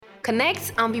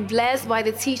Connect and be blessed by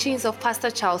the teachings of Pastor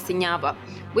Charles Inyaba,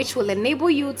 which will enable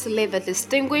you to live a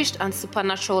distinguished and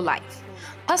supernatural life.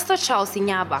 Pastor Charles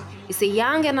Inyaba is a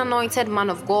young and anointed man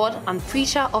of God and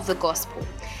preacher of the gospel.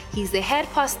 He is the head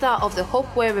pastor of the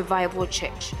Hopeway Revival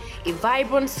Church, a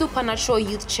vibrant supernatural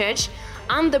youth church,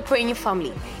 and the Praying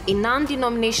Family, a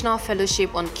non-denominational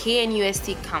fellowship on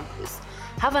KNUST campus.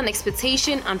 Have an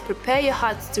expectation and prepare your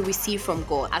hearts to receive from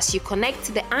God as you connect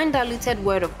to the undiluted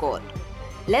Word of God.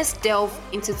 Let's delve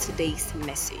into today's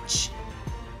message.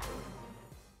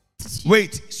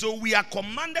 Wait, so we are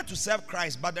commanded to serve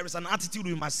Christ, but there is an attitude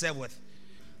we must serve with.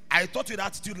 I taught you the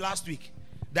attitude last week.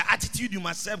 The attitude you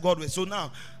must serve God with. So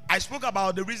now, I spoke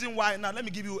about the reason why. Now, let me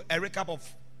give you a recap of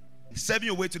serving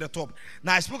your way to the top.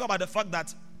 Now, I spoke about the fact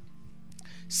that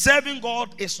serving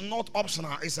God is not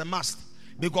optional, it's a must.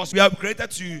 Because we are created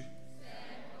to.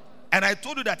 And I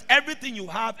told you that everything you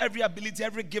have, every ability,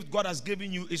 every gift God has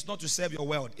given you is not to serve your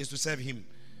world, it's to serve Him.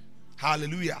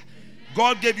 Hallelujah.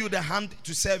 God gave you the hand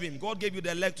to serve Him. God gave you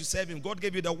the leg to serve Him. God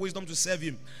gave you the wisdom to serve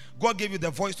Him. God gave you the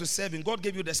voice to serve Him. God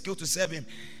gave you the skill to serve Him.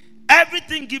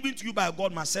 Everything given to you by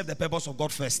God must serve the purpose of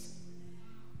God first.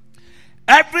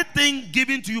 Everything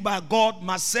given to you by God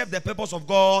must serve the purpose of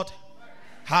God.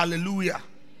 Hallelujah.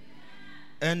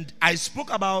 And I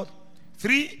spoke about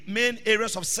 3 main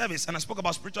areas of service, and I spoke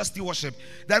about spiritual stewardship.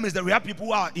 That means that we have people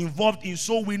who are involved in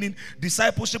soul winning,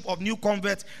 discipleship of new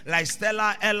converts like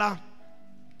Stella, Ella,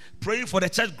 praying for the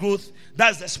church growth.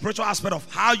 That's the spiritual aspect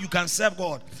of how you can serve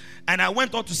God. And I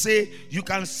went on to say you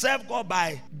can serve God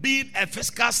by being a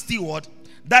physical steward.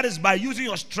 That is by using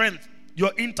your strength,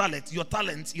 your intellect, your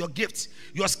talent, your gifts,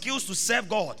 your skills to serve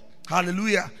God.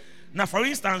 Hallelujah. Now, for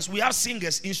instance, we have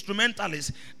singers,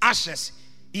 instrumentalists, ushers,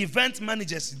 event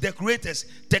managers, decorators,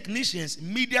 technicians,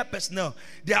 media personnel.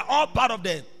 They are all part of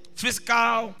the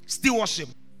physical stewardship.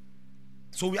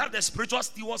 So we have the spiritual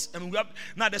stewards, and we have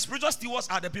now the spiritual stewards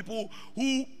are the people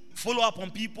who follow up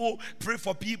on people, pray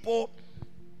for people,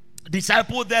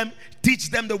 disciple them,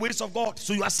 teach them the ways of God.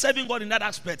 So you are serving God in that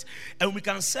aspect, and we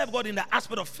can serve God in the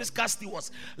aspect of physical stewards,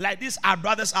 like this our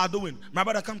brothers are doing. My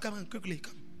brother, come and quickly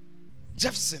come.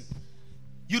 Jefferson,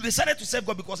 you decided to serve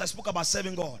God because I spoke about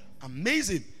serving God.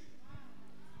 Amazing.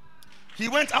 He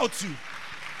went out too.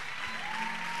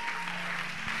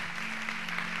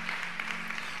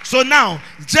 So now,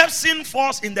 Jefferson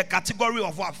falls in the category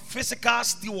of what? Physical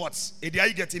stewards. Are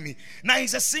you getting me? Now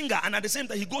he's a singer, and at the same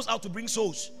time, he goes out to bring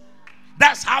souls.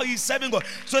 That's how he's serving God.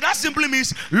 So that simply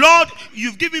means, Lord,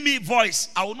 you've given me voice.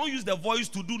 I will not use the voice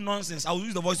to do nonsense. I will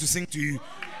use the voice to sing to you.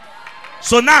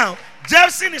 So now,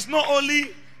 Jefferson is not only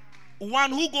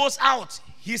one who goes out,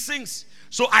 he sings.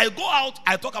 So I go out,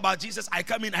 I talk about Jesus, I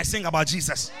come in, I sing about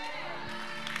Jesus.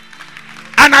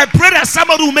 And I pray that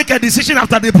somebody will make a decision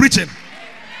after the preaching.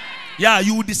 Yeah,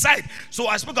 you will decide. So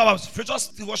I spoke about spiritual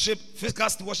stewardship, physical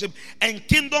stewardship, and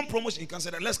kingdom promotion. You can say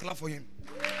that. Let's clap for him.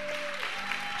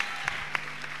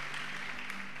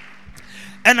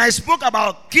 And I spoke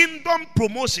about kingdom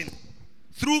promotion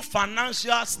through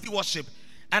financial stewardship.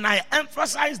 And I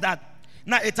emphasize that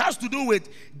now it has to do with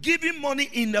giving money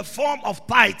in the form of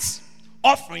tithes,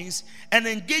 offerings, and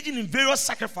engaging in various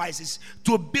sacrifices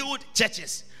to build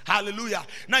churches. Hallelujah.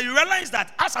 Now you realize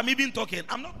that as I'm even talking,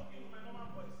 I'm not talking with my normal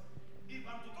voice. If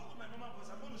I'm to talk with my normal voice,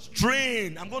 I'm going to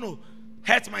strain. I'm going to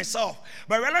hurt myself.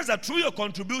 But I realize that through your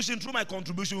contribution, through my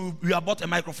contribution, we have bought a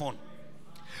microphone.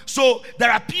 So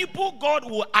there are people God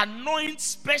will anoint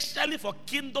specially for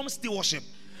kingdom stewardship,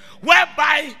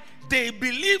 whereby they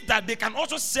believe that they can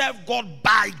also serve God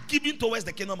by giving towards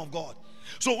the kingdom of God.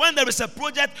 So when there is a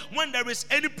project, when there is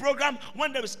any program,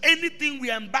 when there is anything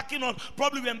we are embarking on,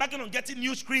 probably we are embarking on getting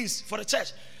new screens for the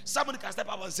church, somebody can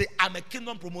step up and say, I'm a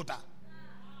kingdom promoter.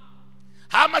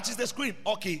 How much is the screen?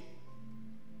 Okay.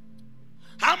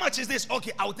 How much is this?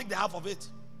 Okay, I will take the half of it.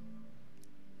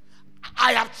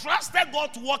 I have trusted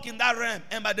God to walk in that realm,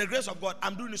 and by the grace of God,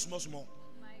 I'm doing it small.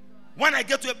 When I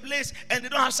get to a place and they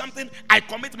don't have something, I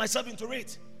commit myself into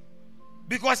it.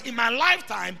 Because in my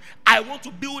lifetime, I want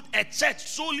to build a church.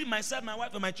 Solely myself, my wife,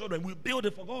 and my children. We build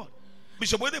it for God.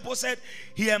 Bishop Oyedepo said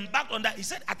he embarked on that. He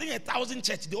said, I think 1,000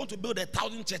 churches. They want to build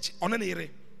 1,000 churches on an area.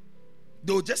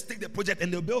 They will just take the project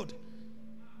and they'll build.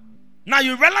 Now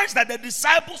you realize that the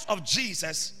disciples of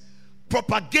Jesus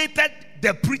propagated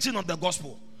the preaching of the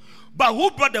gospel. But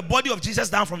who brought the body of Jesus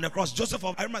down from the cross? Joseph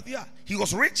of Arimathea. He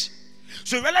was rich.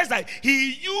 So he realized that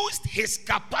he used his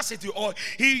capacity, or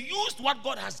he used what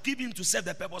God has given him to serve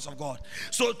the purpose of God.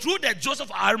 So through the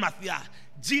Joseph of Arimathea,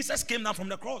 Jesus came down from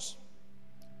the cross.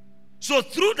 So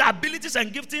through the abilities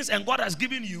and giftings and God has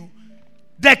given you,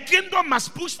 The kingdom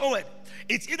must push forward.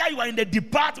 It's either you are in the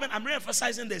department, I'm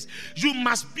re-emphasizing this, you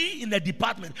must be in the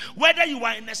department. Whether you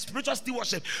are in a spiritual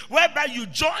stewardship, whether you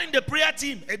join the prayer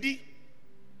team, Eddie,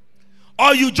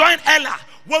 or you join Ella,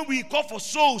 when we call for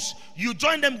souls, you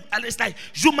join them, and it's like,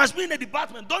 you must be in the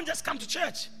department. Don't just come to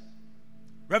church.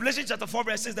 Revelation chapter 4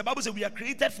 verse 6, the Bible says we are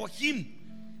created for Him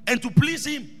and to please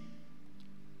Him.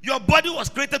 Your body was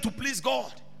created to please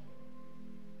God.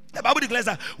 The Bible declares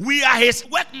that we are His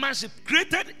workmanship,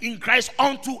 created in Christ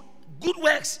unto good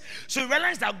works. So you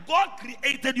realize that God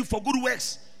created you for good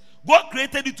works. God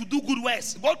created you to do good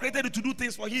works. God created you to do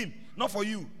things for Him, not for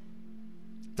you.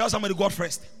 Tell somebody, God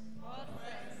first. God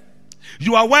first.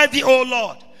 You are worthy, O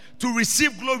Lord, to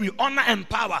receive glory, honor, and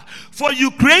power. For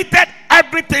you created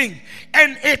everything,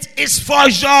 and it is for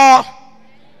your.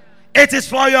 It is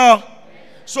for your.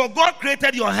 So God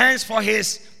created your hands for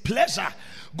His pleasure.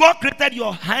 God created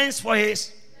your hands for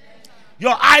His,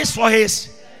 your eyes for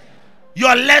His,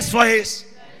 your legs for His.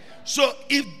 So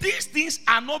if these things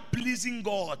are not pleasing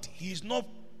God, He is not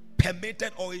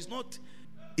permitted, or is not.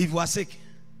 If you are sick,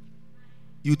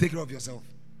 you take care of yourself.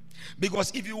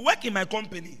 Because if you work in my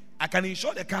company, I can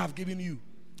insure the car I've given you.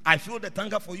 I fill the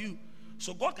tanker for you.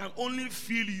 So God can only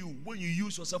fill you when you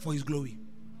use yourself for His glory.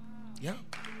 Yeah.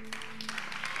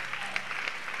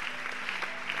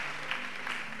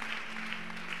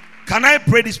 Can I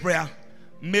pray this prayer?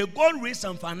 May God raise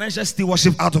some financial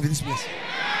stewardship out of this place.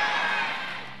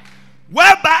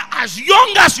 Whereby, as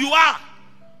young as you are,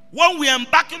 when we are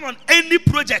embarking on any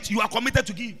project, you are committed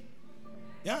to give.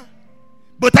 Yeah.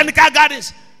 Botanical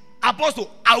gardens, Apostle,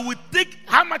 I will take,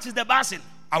 how much is the basin?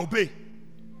 I will pay.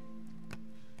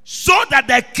 So that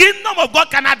the kingdom of God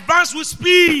can advance with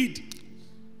speed.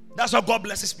 That's how God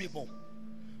blesses people.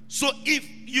 So if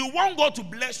you want God to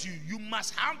bless you, you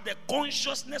must have the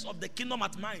consciousness of the kingdom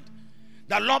at mind.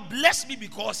 That Lord bless me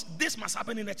because this must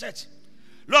happen in the church.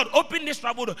 Lord, open this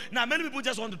travel door. Now many people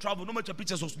just want to travel. No matter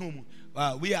pictures of snow.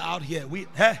 We are out here.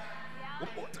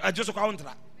 I just want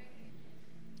that.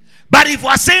 But if we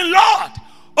are saying, Lord,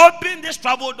 open this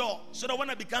travel door so that when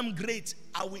I become great,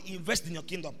 I will invest in your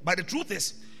kingdom. But the truth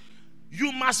is,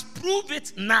 you must prove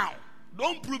it now.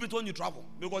 Don't prove it when you travel.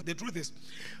 Because the truth is,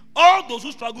 all those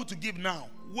who struggle to give now,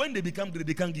 when they become great,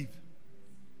 they can't give.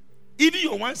 Even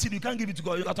your one seed, you can't give it to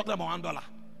God. You are talking about $1.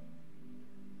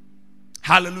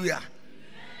 Hallelujah. Amen.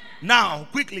 Now,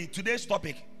 quickly, today's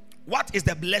topic. What is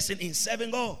the blessing in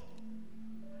serving God?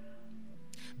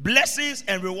 Blessings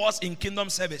and rewards in kingdom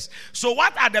service. So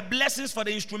what are the blessings for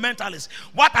the instrumentalists?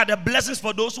 What are the blessings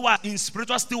for those who are in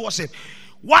spiritual stewardship?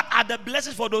 What are the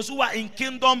blessings for those who are in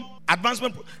kingdom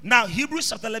advancement? Now, Hebrews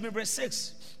chapter 11 verse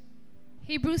 6.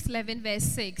 Hebrews 11 verse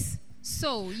 6.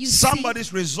 So you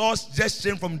somebody's results just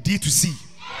changed from D to C.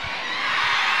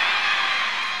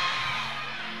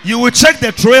 You will check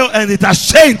the trail and it has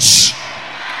changed.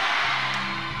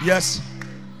 Yes.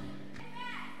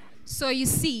 So you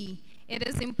see, it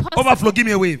is impossible. Overflow, give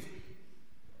me a wave.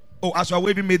 Oh, as you are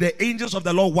waving, may the angels of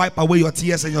the Lord wipe away your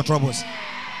tears and your troubles.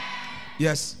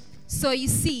 Yes. So you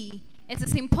see, it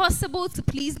is impossible to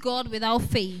please God without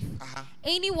faith.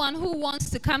 Anyone who wants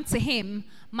to come to Him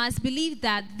must believe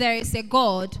that there is a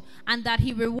God and that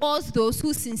He rewards those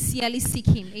who sincerely seek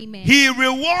Him. Amen. He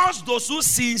rewards those who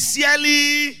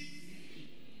sincerely.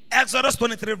 Exodus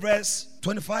 23 verse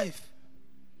 25.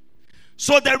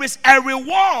 So there is a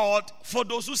reward for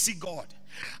those who seek God.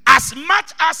 As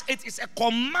much as it is a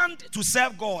command to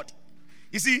serve God.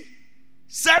 You see,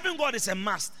 serving God is a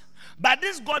must. But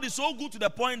this God is so good to the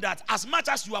point that as much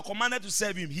as you are commanded to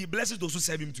serve Him, He blesses those who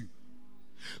serve Him too.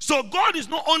 So God is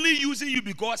not only using you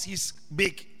because He's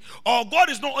big. Or God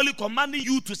is not only commanding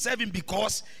you to serve Him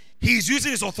because He is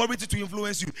using His authority to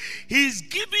influence you. He is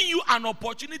giving you an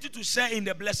opportunity to share in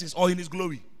the blessings or in His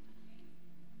glory.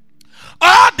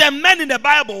 All the men in the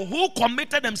Bible who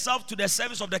committed themselves to the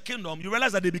service of the kingdom, you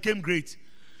realize that they became great.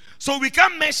 So we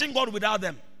can't mention God without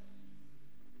them.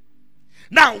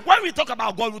 Now, when we talk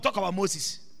about God, we talk about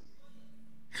Moses.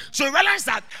 So you realize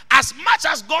that as much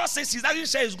as God says He doesn't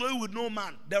share His glory with no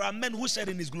man, there are men who share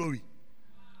in His glory.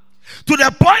 To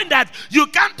the point that you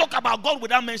can't talk about God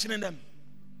without mentioning them.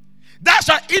 That's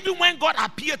why even when God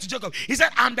appeared to Jacob, He said,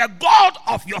 I'm the God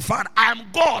of your father. I am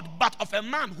God, but of a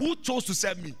man who chose to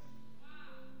serve me.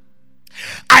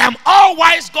 I am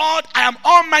all-wise God. I am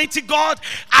almighty God.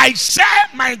 I share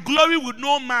my glory with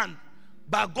no man.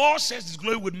 But God shares His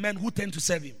glory with men who tend to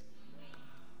serve Him.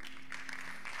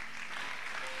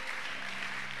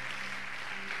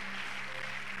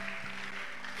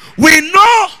 We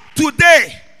know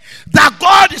today that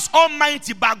God is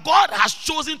almighty, but God has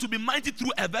chosen to be mighty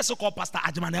through a vessel called Pastor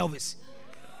Ajman Elvis.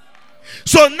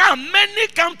 So now many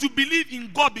come to believe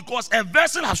in God because a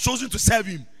vessel has chosen to serve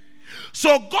him.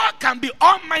 So God can be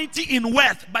almighty in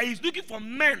wealth, but he's looking for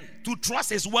men to trust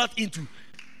his wealth into.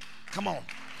 Come on.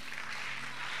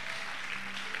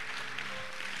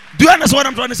 Do you understand what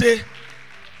I'm trying to say?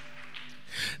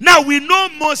 Now we know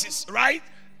Moses, right?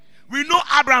 We know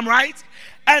Abraham, right?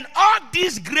 And all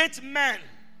these great men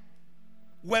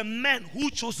were men who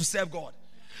chose to serve God.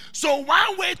 So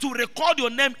one way to record your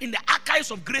name in the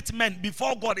archives of great men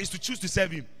before God is to choose to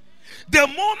serve him. The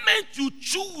moment you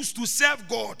choose to serve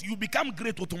God, you become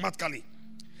great automatically.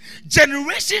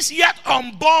 Generations yet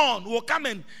unborn will come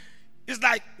and it's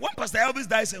like when Pastor Elvis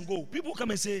dies and go, people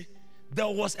come and say, there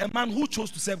was a man who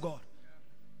chose to serve God.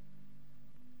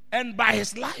 And by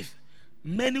his life,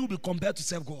 many will be compared to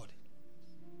serve God.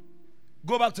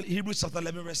 Go back to Hebrews chapter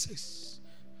 11 verse 6.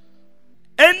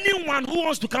 Anyone who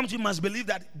wants to come to him must believe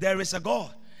that there is a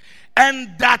God and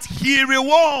that he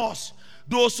rewards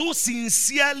those who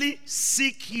sincerely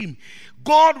seek him.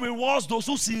 God rewards those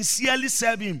who sincerely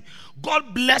serve him.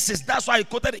 God blesses. That's why I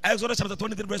quoted Exodus chapter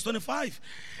 23 verse 25.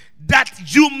 That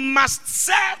you must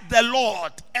serve the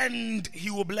Lord and he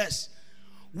will bless.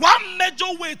 One major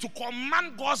way to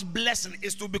command God's blessing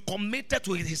is to be committed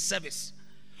to his service.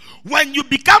 When you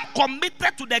become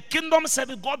committed to the kingdom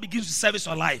service, God begins to service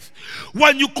your life.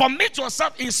 When you commit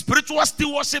yourself in spiritual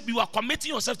stewardship, you are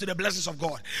committing yourself to the blessings of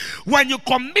God. When you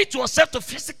commit yourself to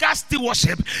physical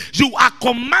stewardship, you are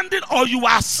commanding or you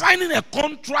are signing a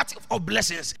contract of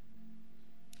blessings.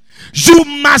 You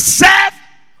must serve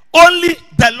only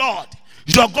the Lord,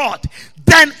 your God.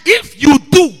 Then if you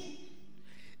do,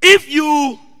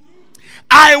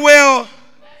 I will.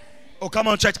 Oh, come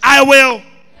on, church. I will.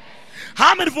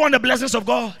 How many of you want the blessings of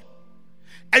God?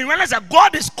 And you realize that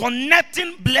God is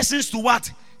connecting blessings to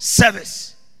what?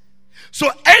 Service.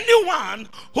 So anyone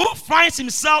who finds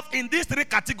himself in these three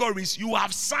categories, you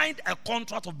have signed a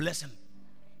contract of blessing.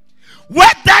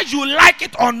 Whether you like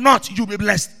it or not, you'll be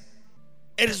blessed.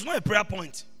 It is not a prayer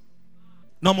point.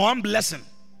 Number one blessing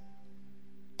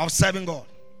of serving God.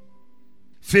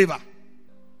 Favor.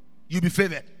 You'll be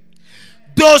favored.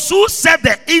 Those who serve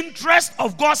the interest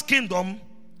of God's kingdom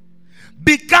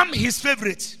become his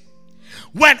favorite.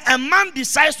 When a man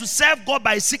decides to serve God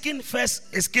by seeking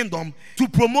first his kingdom to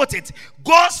promote it,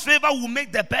 God's favor will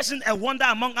make the person a wonder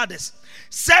among others.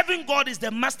 Serving God is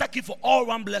the master key for all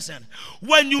round blessing.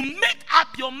 When you make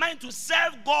up your mind to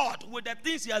serve God with the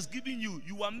things he has given you,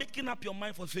 you are making up your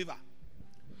mind for favor.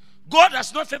 God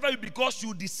does not favor you because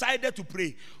you decided to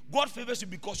pray. God favors you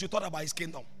because you thought about his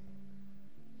kingdom.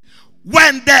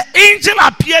 When the angel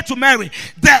appeared to Mary,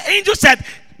 the angel said,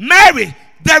 Mary,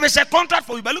 there is a contract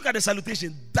for you. But look at the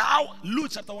salutation. Thou, Luke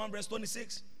chapter 1 verse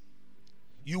 26.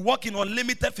 You walk in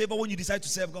unlimited favor when you decide to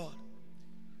serve God.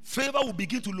 Favor will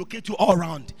begin to locate you all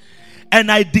around.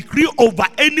 And I decree over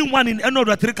anyone in any of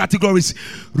the three categories,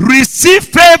 receive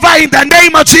favor in the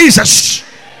name of Jesus.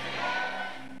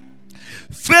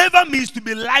 Favor means to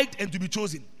be liked and to be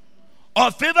chosen.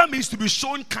 Or favor means to be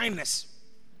shown kindness.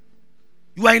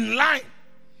 You are in line.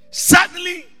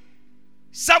 Suddenly,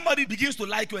 somebody begins to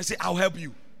like you and say, I'll help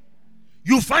you.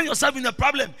 You find yourself in a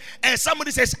problem and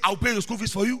somebody says, I'll pay your school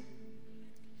fees for you.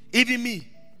 Even me.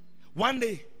 One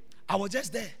day, I was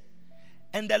just there.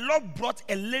 And the Lord brought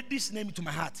a lady's name to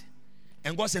my heart.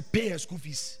 And God said, pay her school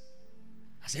fees.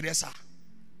 I said, yes, sir.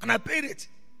 And I paid it.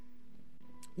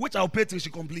 Which I'll pay till she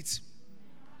completes.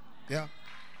 Yeah.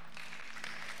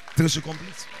 Till she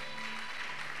completes.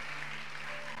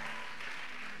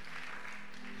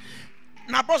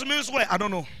 Now, person means what? I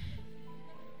don't know.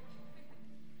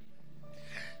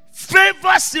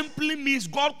 Favor simply means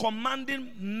God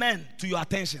commanding men to your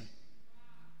attention.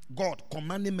 God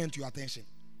commanding men to your attention.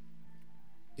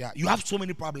 Yeah, you have so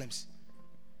many problems.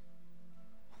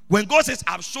 When God says,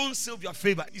 I've shown Sylvia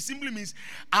favor, it simply means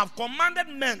I've commanded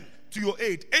men to your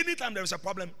aid. Anytime there is a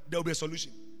problem, there will be a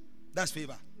solution. That's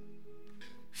favor.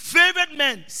 Favored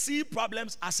men see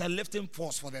problems as a lifting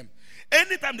force for them.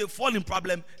 Anytime they fall in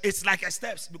problem, it's like a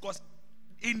steps, because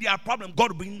in their problem,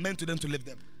 God brings men to them to lift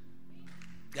them.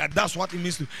 Yeah, that's what it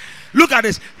means to. Look at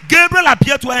this. Gabriel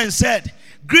appeared to her and said,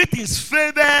 greetings,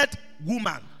 favored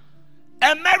woman.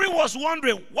 And Mary was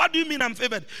wondering, what do you mean I'm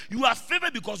favored? You are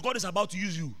favored because God is about to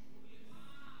use you.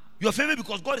 You are favored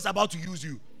because God is about to use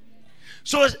you.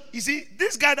 So, you see,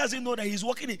 this guy doesn't know that he's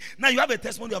walking in. Now you have a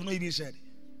testimony you have not even shared.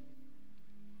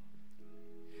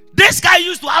 This guy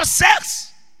used to have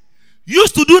sex.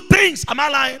 Used to do things. Am I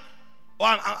lying? Or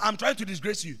I'm trying to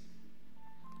disgrace you.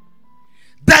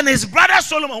 Then his brother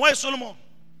Solomon. Where is Solomon?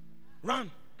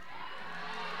 Run.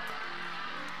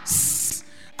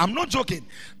 I'm not joking.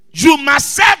 You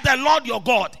must serve the Lord your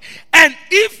God And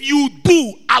if you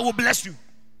do, I will bless you.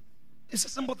 It's a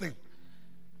simple thing.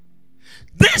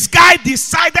 This guy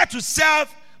decided to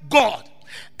serve God.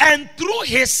 And through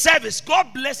his service,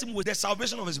 God blessed him with the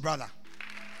salvation of his brother.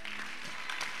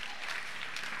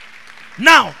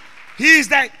 Now, he is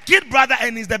the kid brother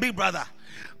and he's the big brother.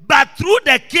 But through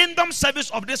the kingdom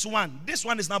service of this one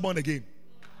is not born again.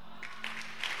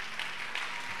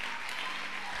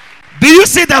 Do you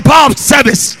see the power of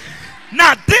service?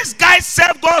 Now, this guy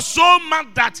served God so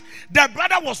much that the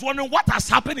brother was wondering, what has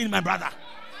happened in my brother?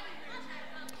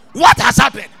 What has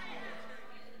happened?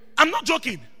 I'm not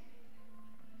joking.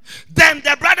 Then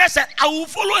the brother said, I will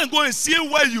follow and go and see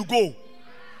where you go.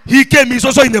 He came, he's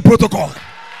also in the protocol.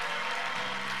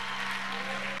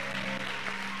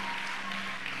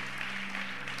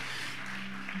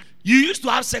 You used to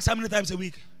have sex how many times a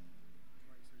week?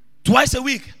 Twice a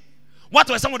week. What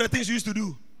were some of the things you used to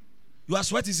do? You are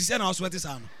sweaty, she said, I was sweaty,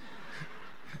 son.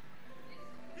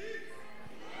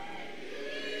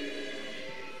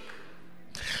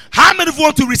 How many of you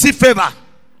want to receive favor?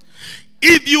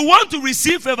 If you want to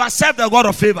receive favor, serve the God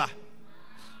of favor.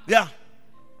 Yeah.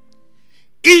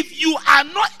 If you are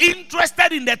not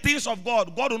interested in the things of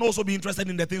God, God will also be interested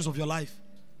in the things of your life.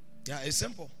 Yeah, it's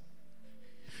simple.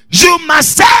 You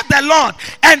must serve the Lord,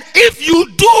 and if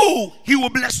you do, He will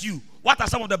bless you. What are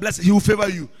some of the blessings? He will favor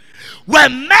you.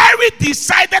 When Mary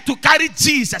decided to carry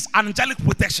Jesus, angelic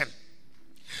protection,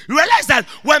 you realize that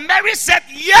when Mary said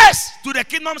yes to the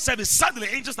kingdom service, suddenly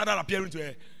angels started appearing to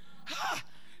her.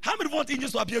 How many want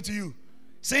angels to appear to you?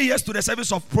 Say yes to the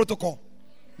service of protocol.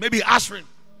 Maybe ushering.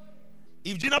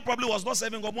 If Gina probably was not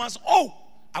serving God once,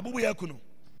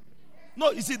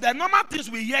 no, you see, the normal things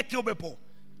we hear kill people.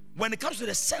 When it comes to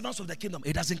the servants of the kingdom,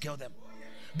 it doesn't kill them.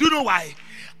 Do you know why?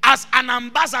 As an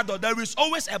ambassador, there is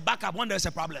always a backup when there's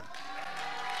a problem.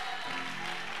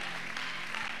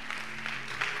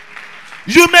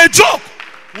 You may joke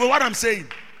with what I'm saying.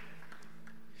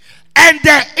 And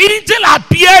the angel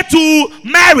appeared to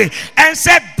Mary and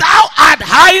said, thou art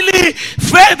highly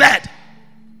favored.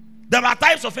 There are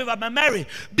types of favor, but Mary,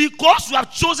 because you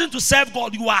have chosen to serve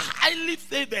God, you are highly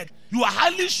favored. You are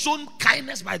highly shown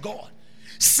kindness by God.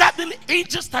 Suddenly,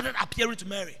 angels started appearing to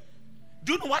Mary.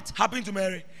 Do you know what happened to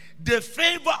Mary? The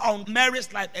favor on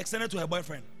Mary's life extended to her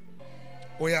boyfriend.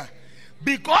 Oh yeah.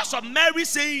 Because of Mary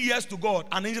saying yes to God,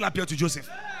 an angel appeared to Joseph.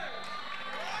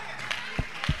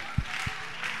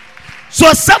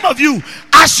 So some of you,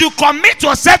 as you commit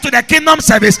yourself to the kingdom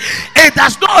service, it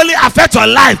does not only affect your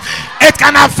life, it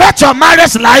can affect your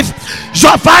marriage life,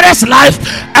 your father's life,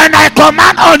 and I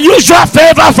command unusual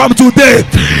favor from today.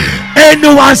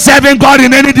 Anyone serving God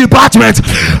in any department,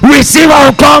 receive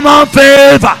uncommon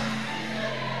favor.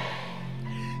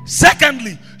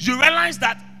 Secondly, you realize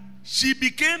that she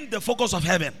became the focus of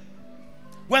heaven.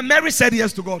 When Mary said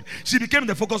yes to God, she became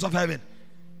the focus of heaven.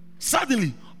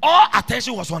 Suddenly, all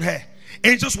attention was on her.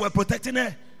 Angels were protecting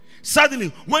her.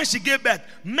 Suddenly, when she gave birth,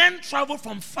 men traveled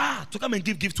from far to come and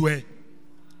give gift to her.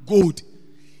 Gold.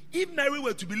 If Mary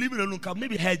were to be living alone,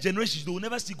 maybe her generation, they will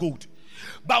never see gold.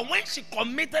 But when she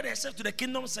committed herself to the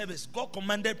kingdom service, God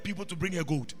commanded people to bring her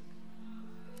gold.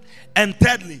 And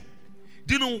thirdly,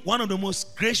 do you know one of the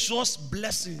most gracious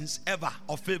blessings ever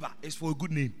of favor is for a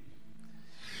good name?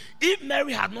 If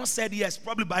Mary had not said yes,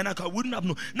 probably by now, I wouldn't have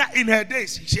known. Now, in her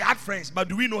days, she had friends, but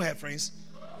do we know her friends?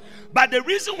 But the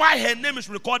reason why her name is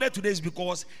recorded today is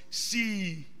because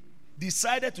she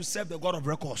decided to serve the God of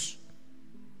records.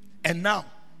 And now,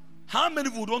 how many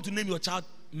would want to name your child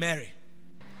Mary?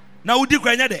 Now, would you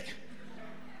cry there?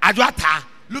 Adwata.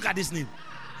 Look at this name.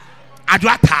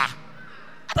 Adwata.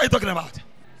 What are you talking about?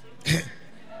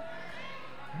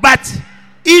 But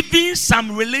even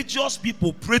some religious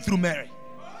people pray through Mary.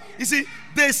 You see,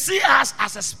 they see us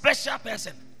as a special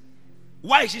person.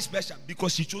 Why is she special?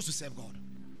 Because she chose to serve God.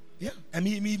 Yeah, and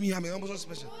me, I'm also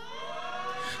special.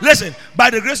 Listen,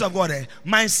 by the grace of God,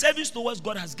 my service towards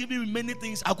God has given me many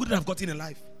things I couldn't have gotten in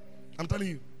life. I'm telling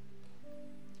you.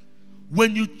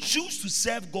 When you choose to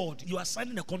serve God, you are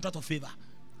signing a contract of favor.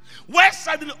 Where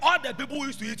suddenly all the people who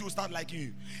used to hate you will start liking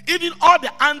you. Even all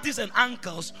the aunties and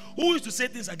uncles who used to say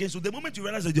things against you, the moment you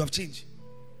realize that you have changed,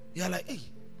 you are like,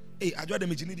 hey, I joined the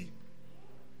Mijinidi.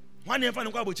 One year,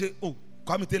 oh,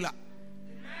 come tell her.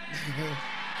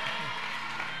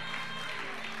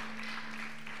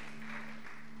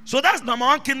 So that's number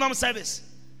one, kingdom service.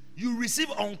 You receive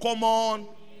uncommon.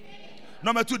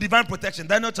 Number two, divine protection.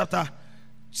 Daniel chapter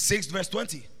 6 verse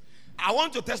 20. I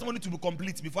want your testimony to be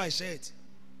complete before I share it.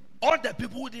 All the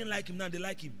people who didn't like him, now they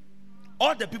like him.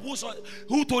 All the people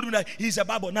who told him that he's a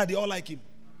Bible, now they all like him.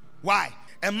 Why?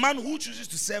 A man who chooses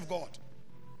to serve God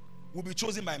will be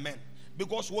chosen by men.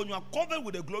 Because when you are covered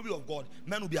with the glory of God,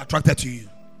 men will be attracted to you.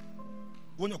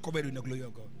 When you're covered with the glory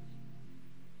of God.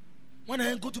 When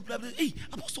I go to play, hey,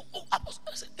 Apostle, Apostle,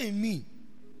 I say, hey, me.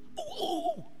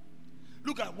 Oh.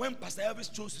 Look at when Pastor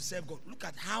Elvis chose to serve God. Look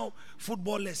at how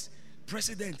footballers,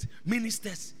 presidents,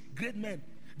 ministers, great men,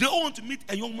 they all want to meet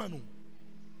a young man.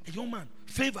 A young man.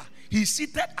 Favor. He's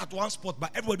seated at one spot,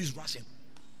 but everybody's rushing.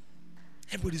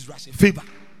 Everybody's rushing. Favor.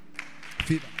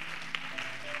 Favor.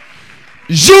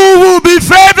 You will be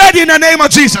favored in the name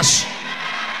of Jesus.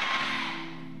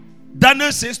 Daniel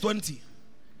 6:20.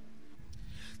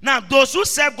 Now, those who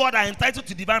serve God are entitled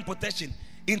to divine protection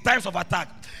in times of attack.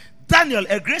 Daniel,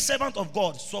 a great servant of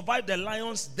God, survived the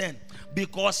lion's den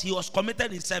because he was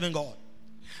committed in serving God.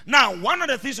 Now, one of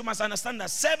the things you must understand that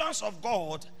servants of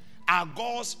God are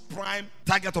God's prime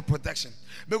target of protection.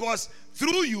 Because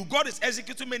through you, God is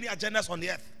executing many agendas on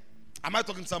the earth. Am I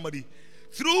talking to somebody?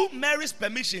 Through Mary's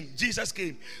permission, Jesus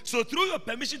came. So through your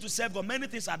permission to serve God, many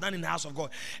things are done in the house of God.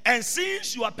 And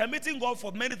since you are permitting God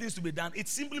for many things to be done, it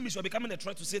simply means you are becoming a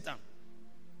threat to Satan.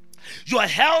 Your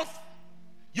health,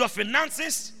 your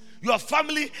finances, your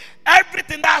family,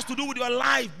 everything that has to do with your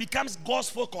life becomes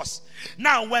God's focus.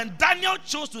 Now, when Daniel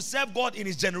chose to serve God in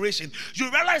his generation,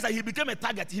 you realize that he became a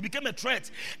target, he became a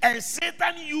threat, and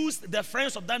Satan used the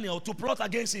friends of Daniel to plot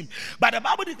against him. But the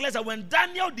Bible declares that when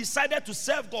Daniel decided to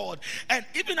serve God, and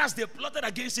even as they plotted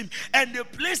against him, and they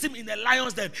placed him in a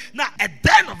lion's den. Now, a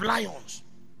den of lions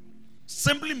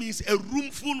simply means a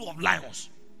room full of lions.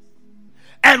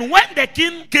 And when the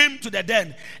king came to the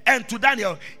den and to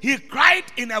Daniel, he cried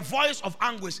in a voice of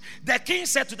anguish. The king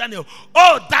said to Daniel,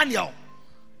 "Oh, Daniel."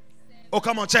 Oh,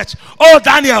 come on, church. "Oh,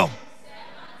 Daniel."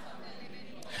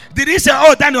 Did he say,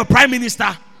 "Oh, Daniel, prime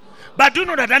minister"? But do you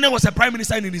know that Daniel was a prime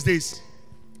minister in his days?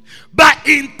 But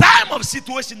in time of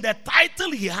situation, the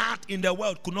title he had in the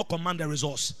world could not command the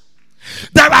resource.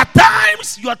 There are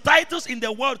times your titles in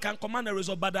the world can command the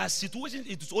result, but there are situations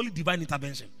it is only divine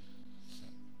intervention.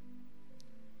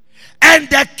 And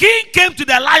the king came to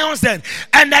the lion's den,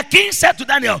 and the king said to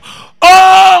Daniel,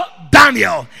 "Oh,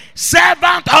 Daniel,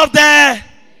 servant of the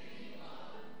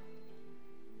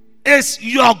is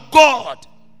your God,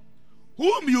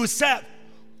 whom you serve."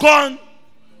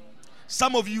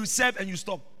 Some of you serve and you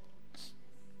stop.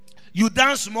 You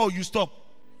dance small, you stop.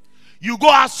 You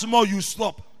go out small, you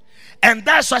stop. And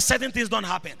that's why certain things don't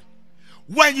happen.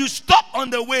 When you stop on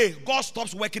the way, God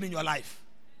stops working in your life.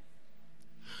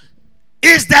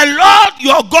 Is the Lord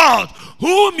your God,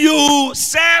 whom you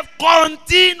serve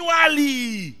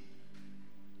continually.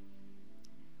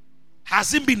 Has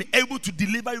he been able to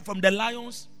deliver you from the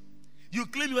lions? You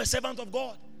claim you're a servant of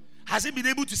God. Has he been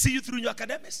able to see you through your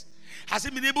academics? Has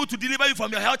he been able to deliver you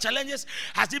from your health challenges?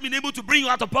 Has he been able to bring you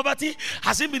out of poverty?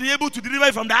 Has he been able to deliver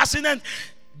you from the accident?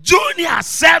 Junior,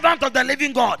 servant of the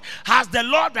living God, has the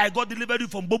Lord thy God delivered you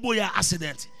from Boboya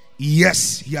accident?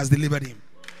 Yes, he has delivered him.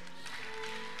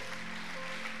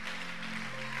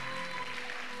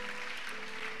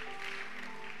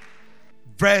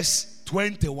 Verse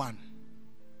 21.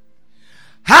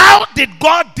 How did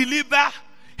God deliver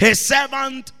his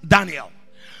servant Daniel?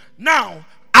 Now,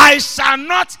 I shall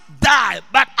not die,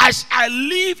 but I shall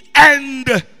live.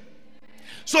 And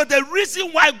so the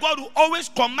reason why God will always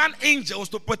command angels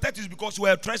to protect you is because we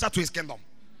are a treasure to his kingdom.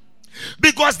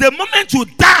 Because the moment you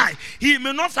die, he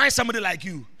may not find somebody like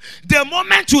you. The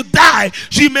moment you die,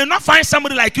 he may not find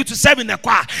somebody like you to serve in the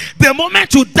choir. The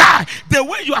moment you die, the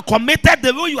way you are committed,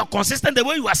 the way you are consistent, the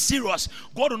way you are serious,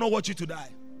 God will not want you to die.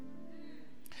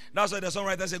 That's why the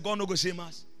songwriter said, "God no go shame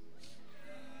us.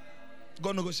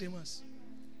 God no go shame us."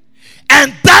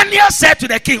 And Daniel said to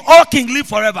the king, "O king, live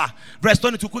forever." Verse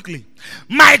 22 quickly.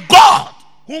 "My God,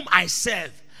 whom I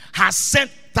serve, has sent."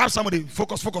 Tell somebody,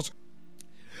 focus.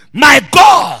 "My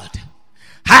God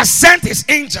has sent his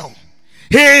angel."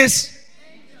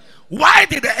 Why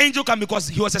did the angel come? Because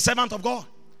he was a servant of God.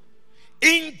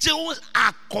 Angels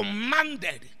are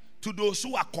commanded to those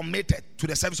who are committed to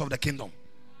the service of the kingdom.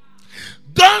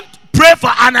 Don't pray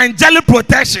for an angelic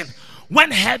protection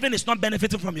when heaven is not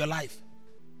benefiting from your life.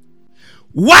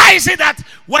 Why is it that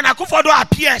when Akufo-Addo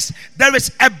appears, there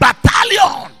is a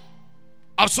battalion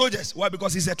of soldiers? Why?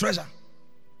 Because he's a treasure.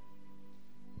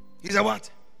 He's a what?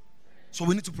 So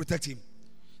we need to protect him.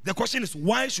 The question is,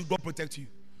 why should God protect you?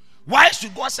 Why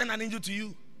should God send an angel to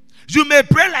you? You may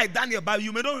pray like Daniel, but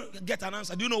you may not get an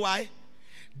answer. Do you know why?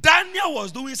 Daniel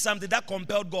was doing something that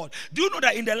compelled God. Do you know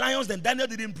that in the lions then Daniel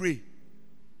didn't pray?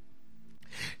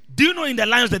 Do you know in the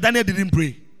lions that Daniel didn't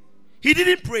pray? He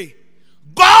didn't pray.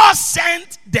 God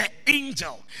sent the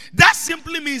angel. That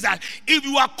simply means that if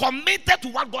you are committed to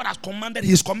what God has commanded,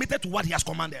 he is committed to what he has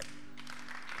commanded.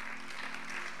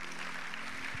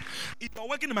 if you're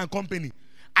working in my company,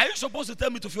 are you supposed to tell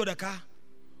me to fuel the car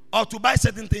or to buy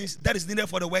certain things that is needed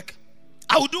for the work?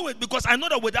 I will do it because I know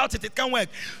that without it, it can't work.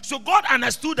 So God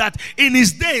understood that in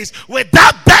his days,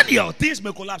 without Daniel, things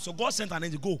may collapse. So God sent an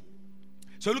angel. Go.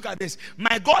 So look at this.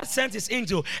 My God sent his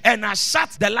angel and I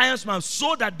shut the lion's mouth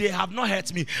so that they have not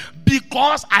hurt me,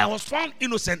 because I was found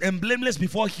innocent and blameless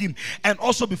before him and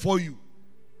also before you.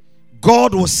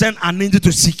 God will send an angel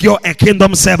to secure a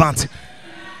kingdom servant.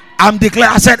 I'm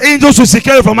declaring, I said angels will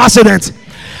secure you from accident.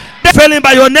 The failing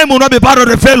by your name will not be part of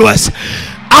the failures.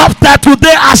 After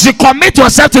today, as you commit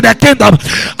yourself to the kingdom,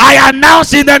 I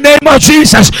announce in the name of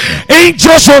Jesus,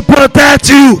 angels will protect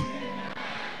you.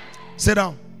 Sit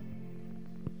down.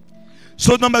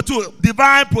 So number 2,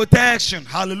 divine protection.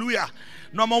 Hallelujah.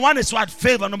 Number 1 is what?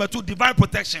 Favor. Number 2, divine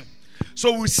protection.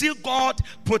 So we see God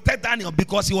protect Daniel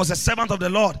because he was a servant of the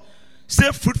Lord.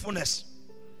 Say fruitfulness.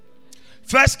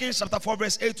 1 Kings chapter 4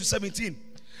 verse 8 to 17.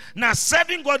 Now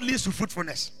serving God leads to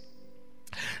fruitfulness.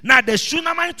 Now the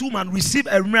Shunnamite woman received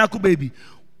a miracle baby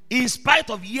in spite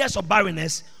of years of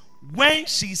barrenness when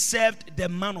she served the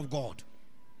man of God.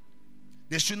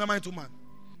 The Shunnamite woman.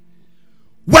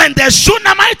 When the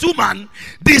Shunnamite woman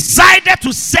decided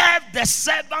to serve the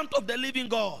servant of the living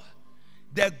God,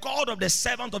 the God of the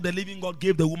servant of the living God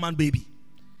gave the woman baby.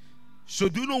 So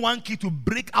do you know one key to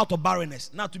break out of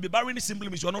barrenness? Now to be barren simply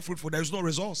means you are not fruitful. There is no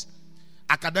results.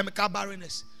 Academical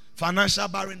barrenness, financial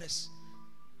barrenness.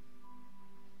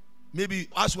 Maybe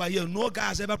as we are here, no guy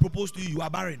has ever proposed to you, you are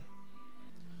barren.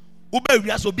 You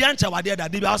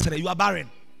are barren.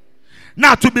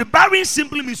 Now to be barren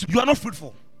simply means you are not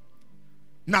fruitful.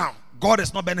 Now, God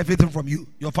is not benefiting from you.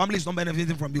 Your family is not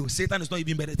benefiting from you. Satan is not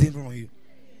even benefiting from you.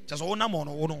 Just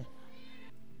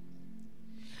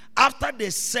after they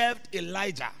served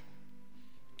Elijah,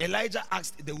 Elijah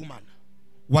asked the woman,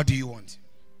 what do you want?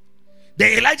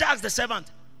 Then Elijah asked the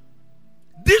servant,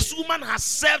 this woman has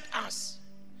served us.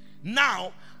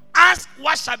 Now, ask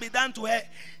what shall be done to her.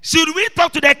 Should we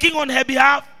talk to the king on her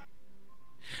behalf?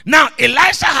 Now,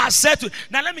 Elisha has said to...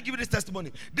 Now, let me give you this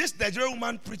testimony. This Nigerian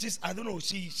woman preaches, I don't know,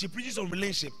 she preaches on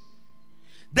relationship.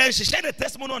 Then she shared a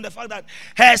testimony on the fact that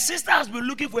her sister has been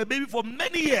looking for a baby for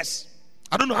many years.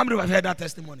 I don't know how many have heard that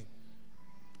testimony.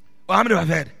 Or how many have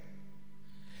heard?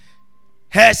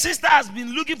 Her sister has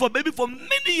been looking for a baby for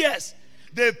many years.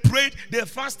 They prayed, they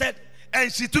fasted,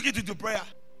 and she took it into prayer.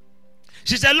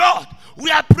 She said, Lord, we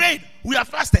have prayed, we have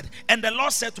fasted. And the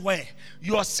Lord said to her,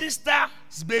 your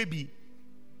sister's baby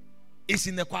is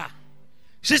in the choir.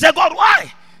 She said, God,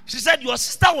 why? She said, your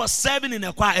sister was serving in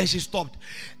the choir and she stopped.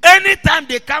 Anytime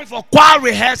they come for choir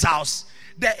rehearsals,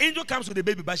 the angel comes with the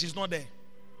baby, but she's not there.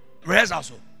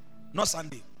 Rehearsal, not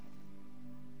Sunday.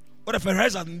 What if a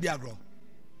rehearsal in the agro?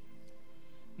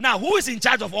 Now, who is in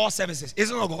charge of all services?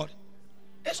 Is it not God?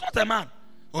 It's not a man.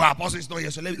 Oh, apostle is not here,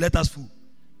 so let us fool.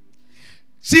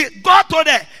 See, God told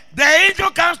her, the angel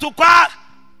comes to choir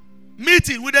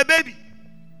meeting with the baby.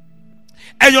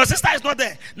 And your sister is not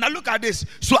there. Now look at this.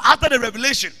 So after the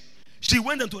revelation, she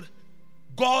went and told,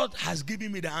 God has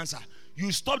given me the answer.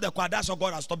 You stop the choir, that's how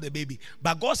God has stopped the baby.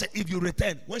 But God said, if you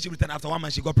return, when she returned after 1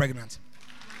 month, she got pregnant.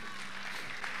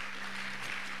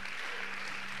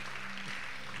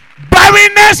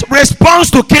 Barrenness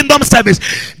responds to kingdom service.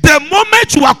 The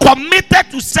moment you are committed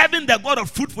to serving the God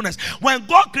of fruitfulness, when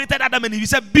God created Adam and Eve, he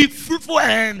said, be fruitful,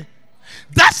 and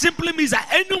that simply means that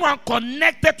anyone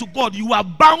connected to God, you are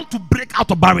bound to break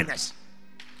out of barrenness.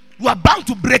 You are bound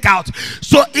to break out.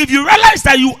 So if you realize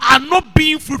that you are not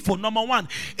being fruitful, number 1,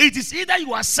 it is either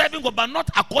you are serving God but not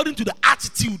according to the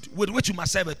attitude with which you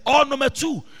must serve it. Or number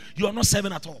 2, you are not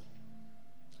serving at all.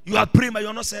 You are praying but you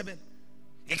are not serving.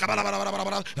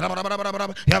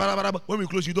 When we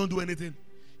close, you don't do anything.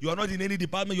 You are not in any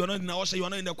department. You are not in the usher. You are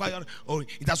not in the choir. Oh,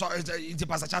 it's a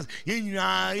pastor chance.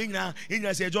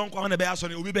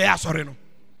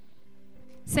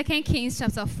 2 Kings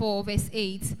chapter 4 verse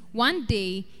 8. One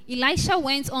day, Elisha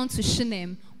went on to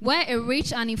Shunem, where a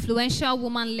rich and influential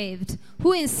woman lived,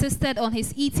 who insisted on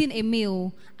his eating a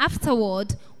meal.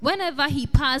 Afterward, whenever he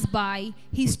passed by,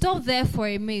 he stopped there for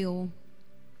a meal.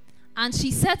 And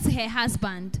she said to her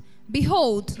husband,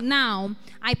 behold, now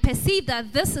I perceive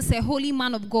that this is a holy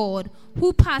man of God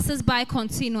who passes by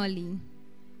continually.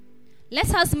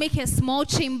 Let us make a small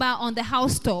chamber on the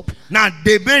housetop. Now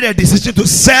they made a decision to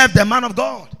serve the man of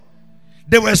God.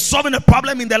 They were solving a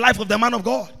problem in the life of the man of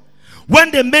God.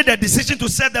 When they made a decision to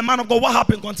serve the man of God, what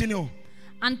happened? Continue.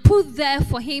 And put there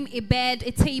for him a bed,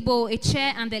 a table, a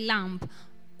chair, and a lamp.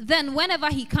 Then whenever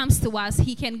he comes to us,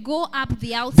 he can go up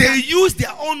the outside. They used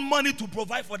their own money to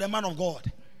provide for the man of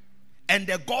God. And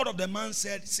the God of the man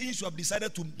said, since you have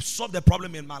decided to solve the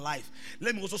problem in my life,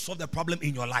 let me also solve the problem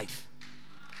in your life.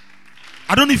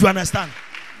 I don't know if you understand.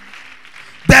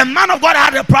 The man of God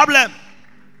had a problem.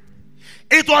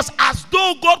 It was as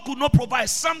though God could not provide.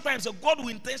 Sometimes God will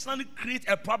intentionally create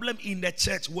a problem in the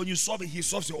church. When you solve it, he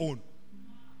solves your own.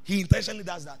 He intentionally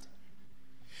does that.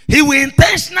 He will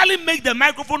intentionally make the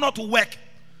microphone not to work.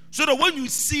 So that when you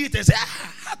see it and say,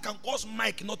 how can God's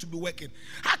mic not to be working?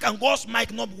 How can God's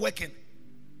mic not be working?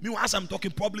 Meanwhile, as I'm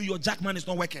talking, probably your jackman is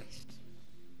not working.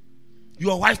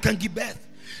 Your wife can give birth.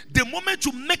 The moment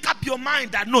you make up your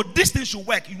mind that no, this thing should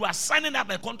work, you are signing up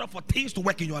a contract for things to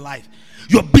work in your life.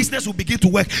 Your business will begin to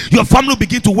work. Your family will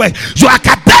begin to work. Your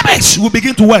academics will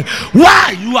begin to work.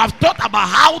 Why? You have thought about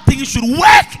how things should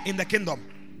work in the kingdom.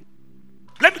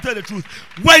 Let me tell you the truth.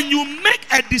 When you make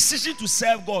a decision to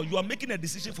serve God, you are making a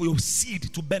decision for your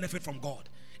seed to benefit from God.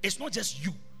 It's not just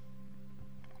you.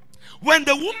 When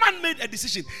the woman made a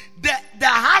decision, the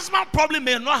husband probably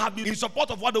may not have been in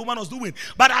support of what the woman was doing.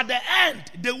 But at the end,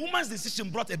 the woman's decision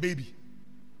brought a baby.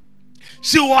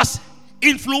 She was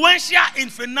influential in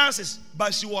finances,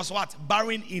 but she was what?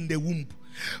 Barren in the womb.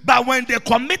 But when they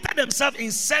committed themselves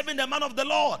in serving the man of the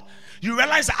Lord, you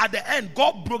realize that at the end,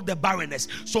 God broke the barrenness.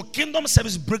 So kingdom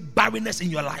service break barrenness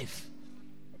in your life.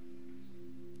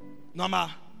 Number,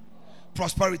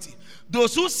 prosperity.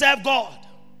 Those who serve God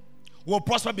will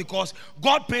prosper because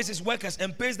God pays his workers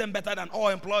and pays them better than all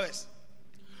employers.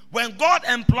 When God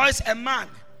employs a man,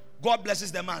 God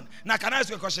blesses the man. Now, can I ask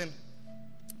you a question?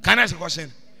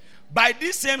 By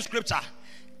this same scripture,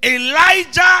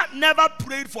 Elijah never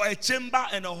prayed for a chamber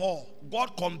and a hall.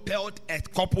 God compelled a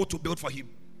couple to build for him.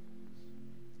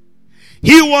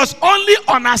 He was only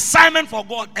on assignment for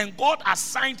God, and God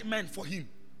assigned men for him.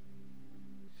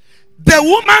 The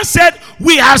woman said,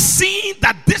 we have seen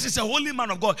that this is a holy man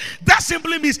of God. That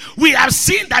simply means we have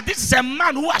seen that this is a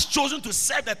man who has chosen to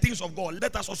serve the things of God.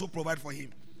 Let us also provide for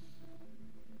him.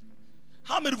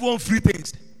 How many of you want free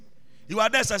things? You are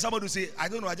there, so somebody will say, I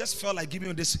don't know, I just felt like giving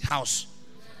you this house.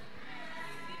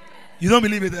 You don't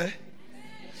believe it, eh?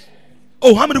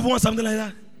 Oh, how many of you want something like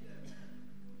that?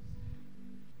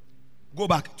 Go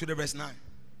back to the verse 9.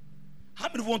 How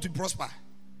many of you want to prosper?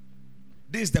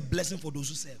 This is the blessing for those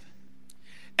who serve.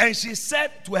 And she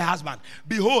said to her husband,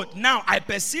 behold, now I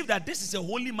perceive that this is a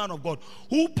holy man of God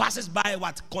who passes by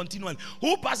what? Continually.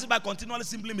 Who passes by continually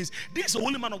simply means this is a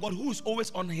holy man of God who is always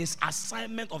on his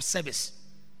assignment of service.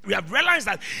 We have realized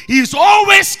that he is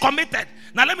always committed.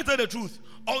 Now let me tell you the truth.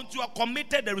 Until you are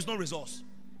committed, there is no resource.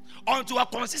 Until you are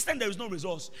consistent, there is no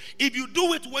resource. If you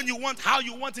do it when you want, how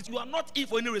you want it, you are not in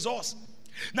for any resource.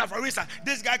 Now, for instance,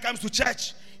 this guy comes to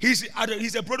church. He's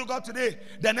a prodigal today.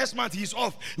 The next month he's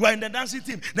off. You are in the dancing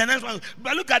team. The next month.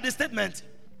 But look at this statement.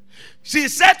 She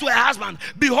said to her husband,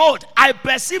 behold, I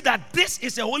perceive that this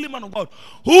is a holy man of God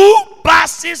who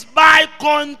passes by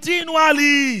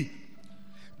continually.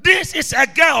 This is a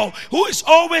girl who is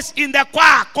always in the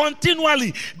choir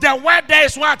continually. The word there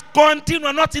is what?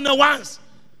 Continual, not in the once.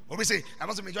 What we say? I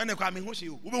must be joining the choir.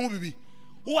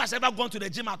 Who has ever gone to the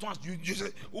gym at once? You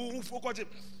say, who forgot it?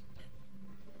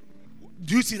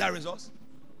 Do you see that resource?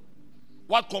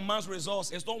 What commands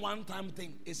resource? It's not one time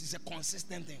thing. It's a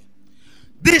consistent thing.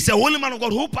 This is a holy man of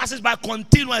God who passes by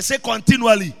continually. Say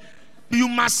continually. You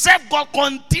must serve God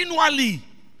continually.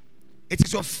 It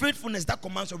is your faithfulness that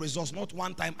commands your resource, not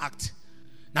one time act.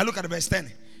 Now look at verse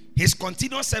 10. His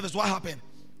continuous service, what happened?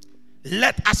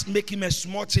 Let us make him a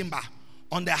small chamber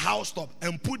on the housetop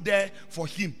and put there for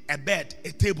him a bed,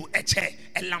 a table, a chair,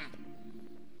 a lamp.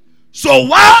 So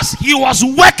whilst he was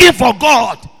working for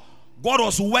God, God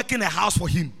was working a house for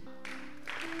him.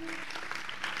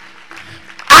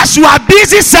 As you are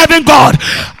busy serving God,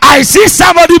 I see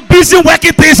somebody busy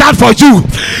working things out for you.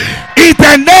 In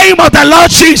the name of the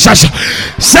Lord Jesus,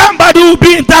 somebody will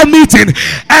be in that meeting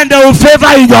and they will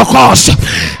favor in your cause.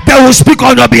 They will speak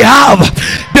on your behalf.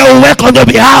 They will work on your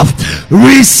behalf.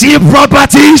 Receive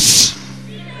properties.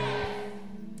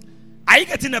 Are you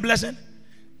getting the blessing?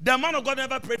 The man of God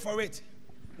never prayed for it.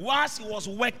 Whilst he was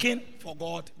working for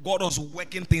God, God was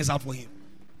working things out for him.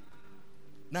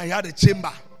 Now he had a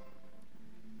chamber,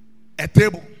 a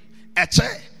table, a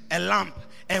chair, a lamp.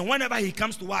 And whenever he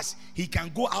comes to us, he can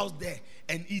go out there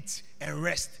and eat and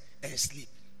rest and sleep.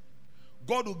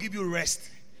 God will give you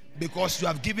rest because you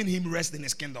have given him rest in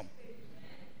his kingdom.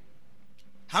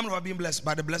 How many are being blessed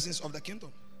by the blessings of the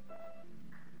kingdom?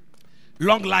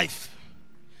 Long life.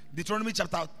 Deuteronomy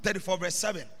chapter 34 verse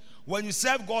 7. When you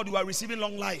serve God, you are receiving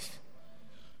long life.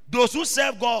 Those who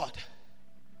serve God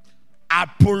are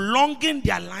prolonging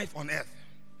their life on earth.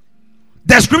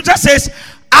 The scripture says,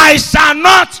 I shall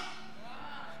not,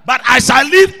 but I shall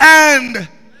live and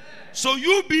So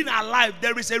you being alive,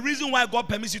 there is a reason why God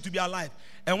permits you to be alive.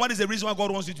 And what is the reason why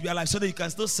God wants you to be alive? So that you can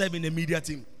still serve in the media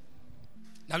team.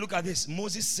 Now look at this.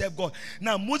 Moses served God.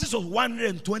 Now Moses was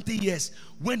 120 years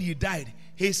when he died.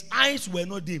 His eyes were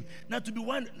not dim. Now to be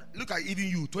one, look at even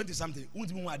you, 20 something.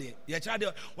 Your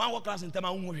child, one class in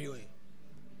Tema. One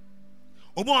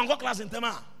class in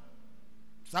Tema.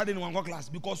 Starting one class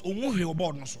because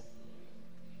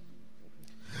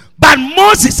but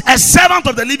Moses, a servant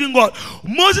of the living God,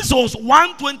 Moses was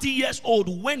 120 years old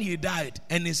when he died,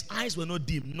 and his eyes were not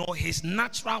dim, nor his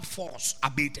natural force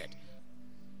abated.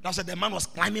 That's why the man was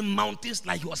climbing mountains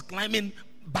like he was climbing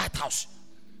bathhouse.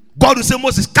 God will say,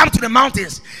 Moses, come to the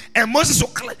mountains, and Moses will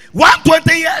climb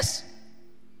 120 years.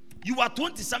 You are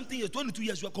 20 something years, 22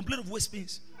 years, you are complete of waist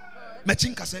pains.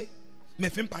 Mechinka say,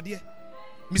 Mefim Padie,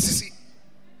 Mississippi,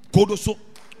 Kodoso,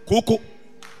 Koko,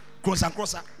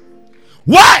 Crosser.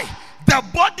 Why? The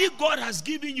body God has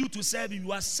given you to serve him,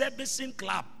 you are servicing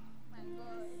club.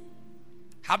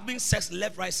 Having sex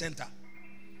left, right, center.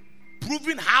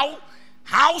 Proving how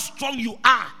strong you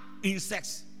are in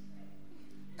sex.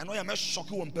 I know you may shock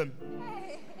you on them.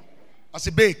 I say,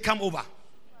 babe, come over.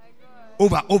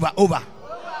 Over.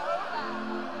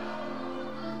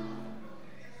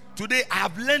 Today I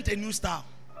have learned a new style.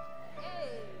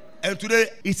 And today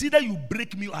it's either you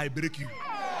break me or I break you.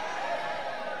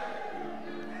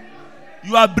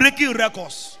 You are breaking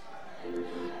records.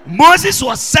 Moses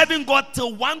was serving God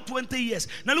till 120 years.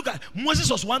 Now look at Moses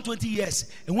was 120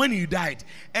 years and when he died,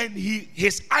 and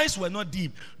his eyes were not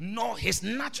dim, nor his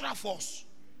natural force.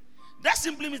 That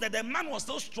simply means that the man was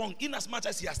still strong in as much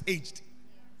as he has aged.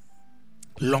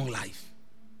 Long life.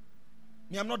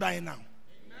 Me, I'm not dying now.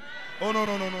 Oh no.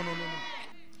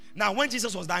 Now when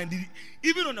Jesus was dying,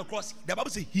 even on the cross, the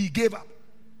Bible says he gave up.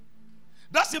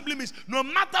 That simply means no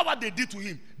matter what they did to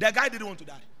him, the guy didn't want to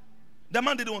die. The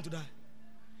man didn't want to die.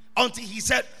 Until he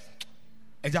said,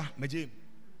 Eja, Mejim.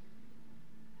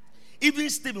 Even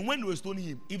Stephen, when they were stoning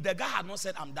him, if the guy had not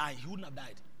said, I'm dying, he wouldn't have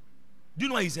died. Do you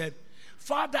know what he said?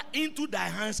 Father, into thy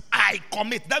hands I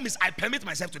commit. That means I permit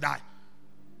myself to die.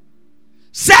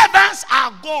 Servants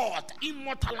are God,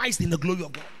 immortalized in the glory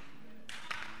of God.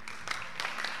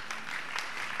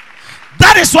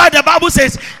 That is why the Bible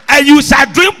says, and you shall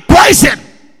drink poison.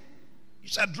 You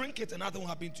shall drink it and nothing will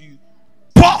happen to you.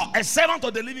 Paul, a servant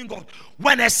of the living God,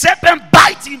 when a serpent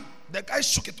bite him, the guy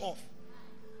shook it off.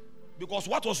 Because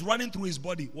what was running through his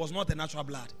body was not the natural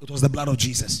blood. It was the blood of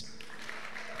Jesus.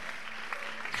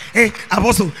 Hey,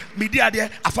 Apostle, media there,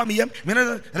 afamiyem,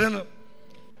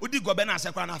 udi gobena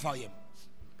asekwa na afayem.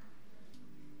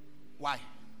 Why?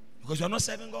 Because you are not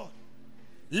serving God.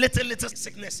 Little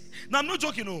sickness. Now I'm not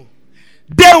joking, no.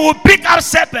 They will pick up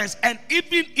serpents, and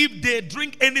even if they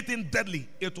drink anything deadly,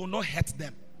 it will not hurt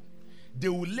them. They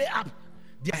will lay up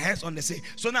their hands on the sea.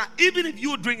 So now, even if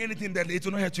you drink anything deadly, it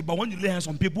will not hurt you. But when you lay hands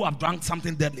on people who have drunk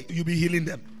something deadly, you'll be healing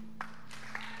them.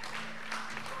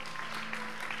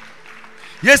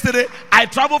 Yesterday, I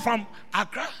traveled from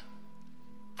Accra.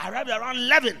 I arrived around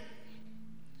 11.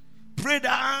 Prayed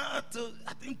out to,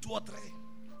 I think 2 or 3.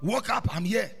 Woke up, I'm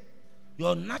here.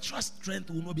 Your natural strength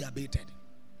will not be abated.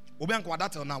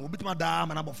 Now, we beat my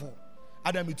dam and before.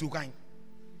 Adam me too kind.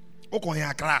 Oko here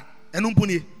Accra.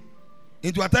 Enumpuni.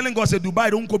 Into are telling God say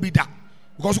Dubai don't go be that.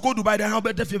 Because you go Dubai then how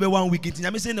better for 1 week.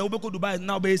 I'm saying we go Dubai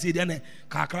now be say then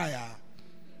Accra.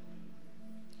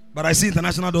 But I see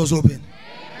international doors open.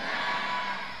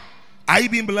 Are you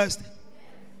being blessed?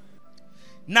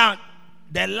 Now,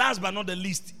 the last but not the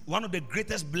least, one of the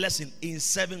greatest blessings in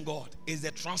serving God is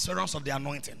the transference of the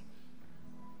anointing.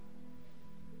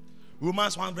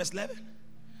 Romans 1 verse 11.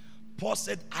 Paul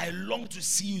said, I long to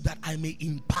see you that I may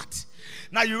impart.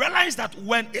 Now you realize that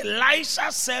when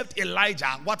Elisha served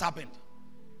Elijah, what happened?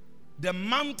 The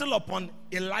mantle upon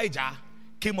Elijah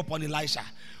came upon Elisha.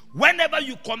 Whenever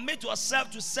you commit yourself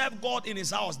to serve God in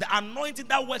his house, the anointing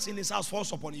that works in his house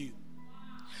falls upon you.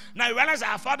 Now you realize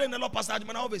that our father in the Lord, Pastor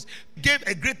Adman, always gave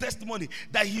a great testimony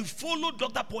that he followed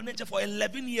Dr. Ponenche for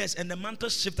 11 years and the mantle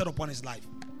shifted upon his life.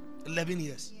 11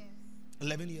 years.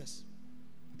 11 years.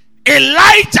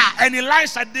 Elijah and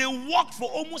Elisha, they walked for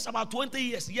almost about 20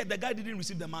 years, yet the guy didn't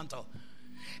receive the mantle.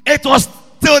 It was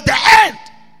till the end.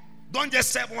 Don't just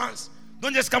serve once.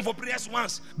 Don't just come for prayers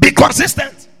once. Be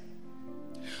consistent.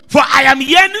 For I am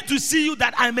yearning to see you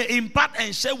that I may impart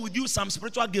and share with you some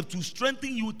spiritual gift to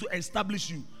strengthen you, to establish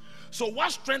you. So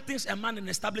what strengthens a man and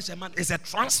establishes a man is a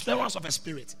transference of a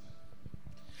spirit.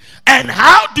 And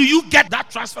how do you get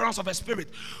that transference of a spirit?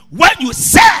 When you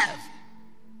serve,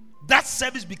 that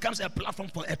service becomes a platform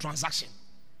for a transaction.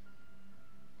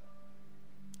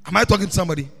 Am I talking to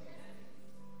somebody?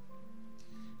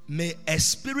 May a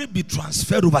spirit be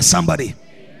transferred over somebody.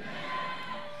 Amen.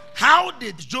 How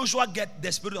did Joshua get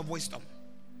the spirit of wisdom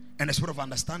and the spirit of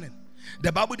understanding?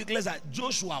 The Bible declares that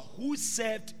Joshua, who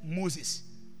served Moses,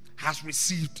 has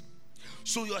received.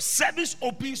 So your service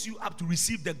opens you up to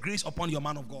receive the grace upon your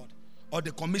man of God, or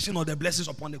the commission, or the blessings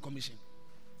upon the commission.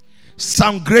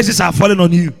 Some graces are falling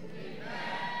on you. Amen.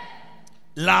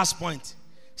 Last point.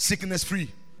 Sickness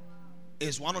free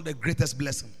is one of the greatest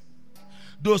blessings.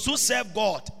 Those who serve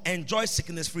God enjoy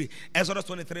sickness free. Exodus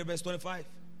 23 verse 25.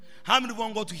 How many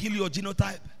want God to heal your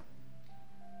genotype?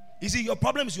 You see, your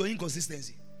problem is your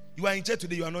inconsistency. You are in church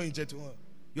today, you are not in church tomorrow.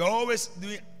 You are always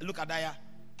doing, look at Daya,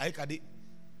 Aikade,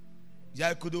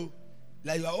 Yakudo.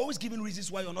 Like you are always giving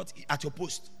reasons why you are not at your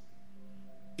post.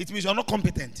 It means you are not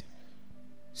competent.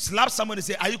 Slap somebody,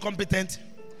 say, are you competent?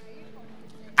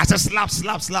 I said slap.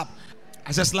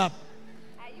 I said slap.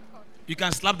 You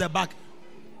can slap the back,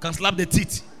 can slap the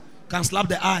teeth, can slap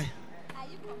the eye.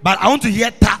 But I want to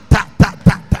hear ta.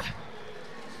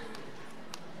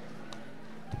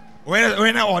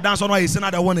 When I dance on why is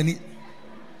another one in it.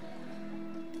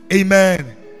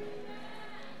 Amen.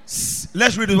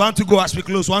 Let's read it. Want to go as we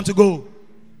close. Want to go.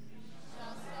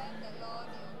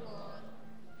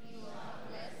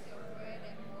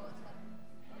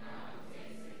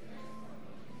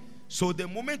 So the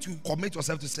moment you commit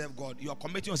yourself to serve God, you are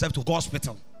committing yourself to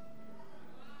hospital.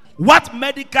 What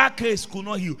medical case could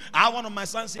not heal? I have one of my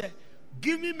sons here.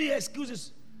 Give me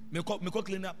excuses. Me call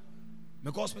clean up.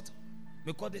 Me call hospital.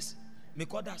 Me call this. Me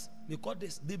call that. Me call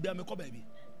this. Me call baby.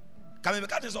 Can me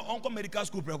catch this uncle medical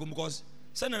school program because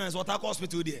send us what I call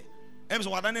hospital there. Em so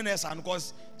what I need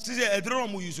because since a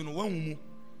drum we use no one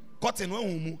cotton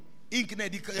one ink na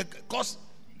cause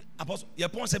apostle your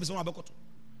point service on abekoto.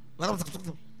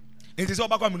 It is all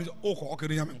back when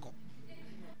okay.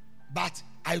 But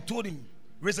I told him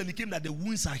recently came that the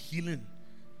wounds are healing.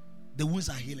 The wounds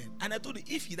are healing. And I told him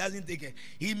if he doesn't take it,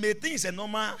 he may think it's a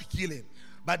normal healing.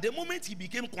 But the moment he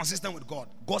became consistent with God,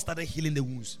 God started healing the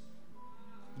wounds.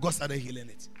 God started healing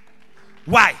it.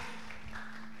 Why?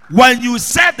 When you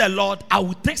serve the Lord, I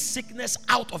will take sickness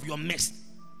out of your midst.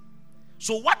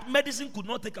 So what medicine could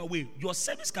not take away, your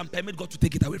service can permit God to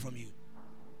take it away from you.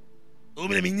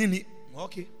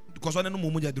 Okay. Because I don't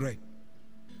know.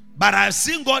 But I've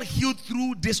seen God healed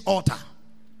through this altar.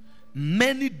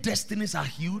 Many destinies are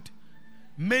healed.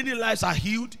 Many lives are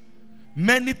healed.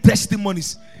 Many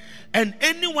testimonies. And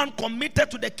anyone committed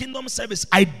to the kingdom service,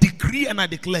 I decree and I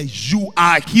declare, you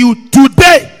are healed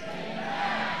today.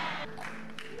 Amen.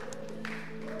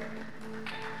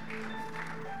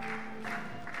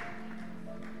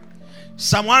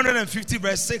 Psalm 150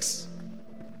 verse 6.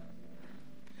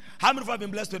 How many of you have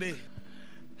been blessed today?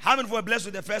 How many of you were blessed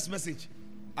with the first message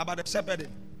about the shepherding?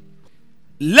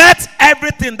 Let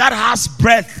everything that has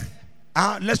breath.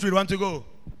 Let's read. Want to go?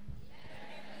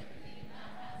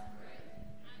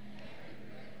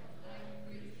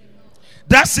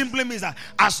 That simply means that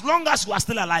as long as you are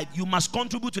still alive, you must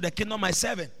contribute to the kingdom by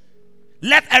serving.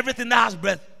 Let everything that has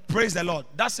breath praise the Lord.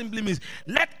 That simply means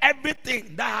let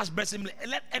everything that has breath, simply,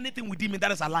 let anything within me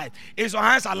that is alive. Is your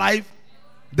hands alive?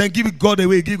 Then give it God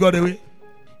away. Give God away.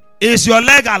 Is your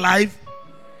leg alive?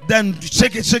 Then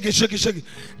shake it.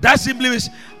 That simply means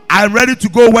I'm ready to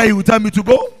go where He will tell me to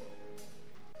go.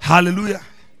 Hallelujah.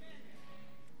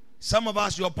 Some of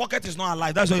us, your pocket is not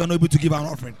alive. That's why you're not able to give an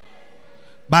offering.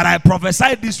 But I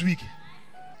prophesy this week,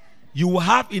 you will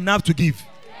have enough to give.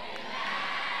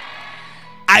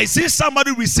 I see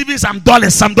somebody receiving some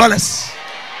dollars. In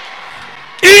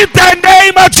the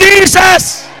name of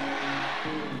Jesus.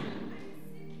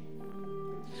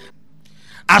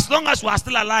 As long as you are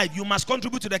still alive, you must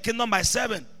contribute to the kingdom by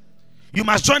serving. You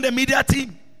must join the media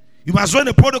team. You must join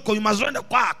the protocol. You must join the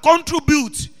choir.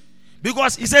 Contribute.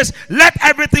 Because He says, let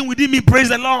everything within me praise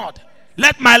the Lord.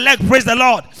 Let my leg praise the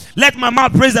Lord. Let my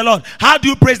mouth praise the Lord. How do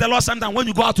you praise the Lord? Sometimes when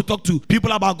you go out to talk to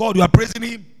people about God, you are praising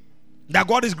Him. That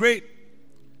God is great.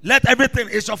 Let everything.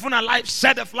 Is your phone alive?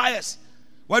 Share the flyers.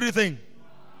 What do you think?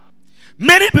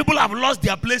 Many people have lost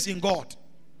their place in God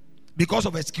because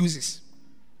of excuses.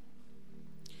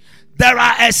 There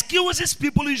are excuses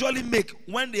people usually make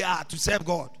when they are to serve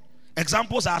God.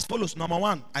 Examples are as follows. Number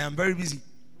one, I am very busy.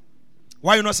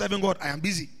 Why are you not serving God? I am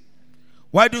busy.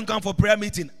 Why don't you come for prayer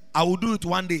meeting? I will do it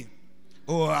one day.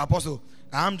 Oh, Apostle,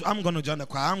 I'm gonna join the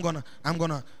choir.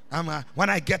 When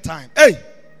I get time. Hey,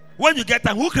 when you get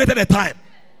time, who created the time?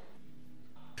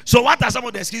 So what are some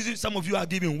of the excuses some of you are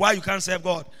giving why you can't serve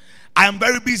God? I am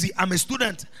very busy. I'm a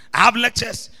student. I have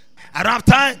lectures. I don't have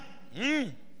time.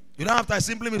 You don't have time.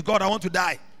 Simply means, God, I want to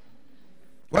die.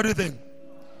 What do you think?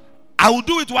 I will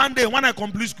do it one day when I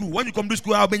complete school. When you complete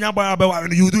school, I'll be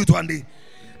and you will do it one day.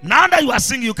 Now that you are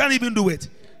singing, you can't even do it.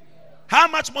 How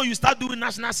much more you start doing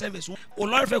national service?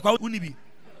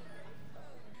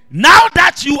 Now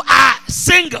that you are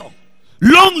single,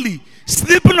 lonely,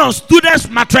 sleeping on students'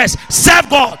 mattress, serve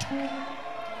God.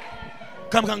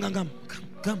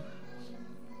 Come.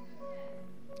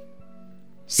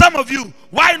 Some of you,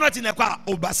 why are you not in the choir?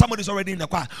 Oh, but somebody's already in the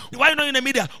choir. Why are you not in the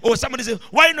media? Oh, somebody says,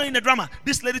 why are you not in the drama?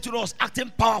 This lady today was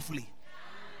acting powerfully.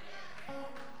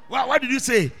 What did you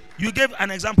say? You gave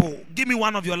an example. Give me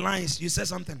one of your lines. You said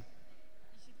something.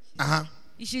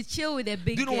 You should chill with a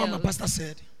big girl. Do you know girl. what my pastor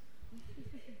said?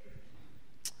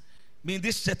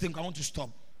 This setting, I want to stop.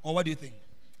 Or what do you think?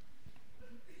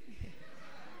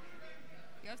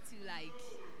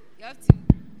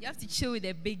 You have to chill with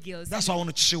the big girls. That's why I want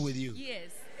to chill with you.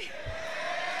 Yes.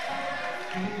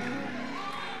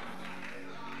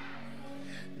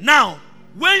 Now,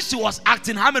 when she was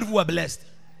acting, how many people were blessed?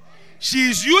 She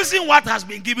is using what has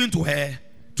been given to her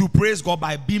to praise God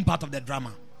by being part of the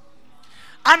drama.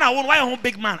 And I want why a home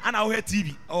big man and I hear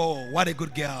TV. Oh, what a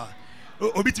good girl.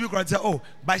 Obi TV could say, oh,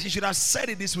 but she should have said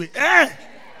it this way.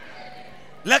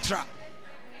 Lecturer.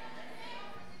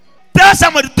 Tell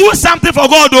somebody, do something for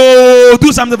God. Oh,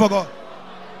 do something for God.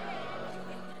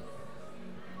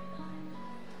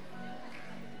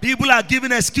 People are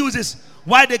giving excuses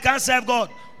why they can't serve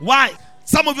God. Why?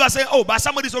 Some of you are saying, oh, but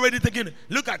somebody's already taking it.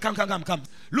 Look at, come.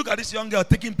 Look at this young girl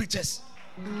taking pictures.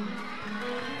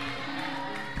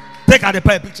 Take her the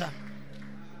picture.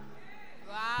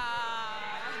 Wow.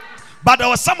 But there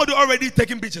was somebody already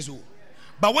taking pictures.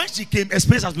 But when she came, a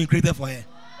space has been created for her.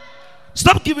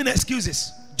 Stop giving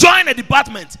excuses. Join a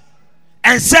department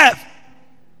and serve.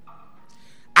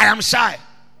 I am shy.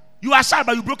 You are shy,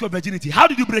 but you broke your virginity. How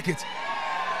did you break it?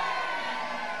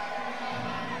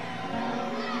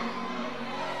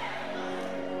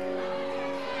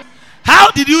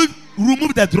 How did you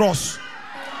remove the dross?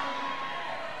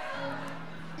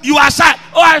 You are shy.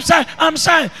 Oh, I'm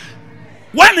shy.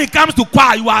 When it comes to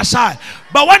choir, you are shy.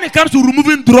 But when it comes to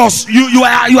removing dross, you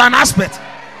are an aspect.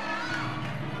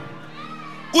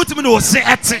 Ultimately, will say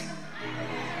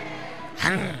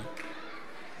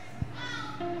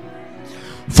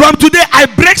from today, I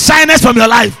break shyness from your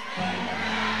life.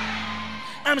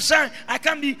 I'm shy. I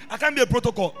can't be a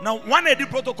protocol. Now, one of the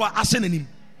protocol, I send him.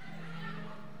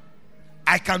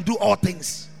 I can do all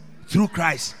things through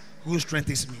Christ who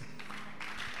strengthens me.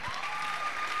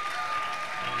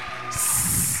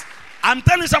 I'm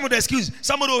telling some of the excuses.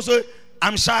 Somebody also,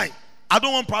 I'm shy. I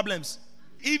don't want problems.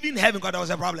 Even heaven, God, there was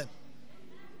a problem.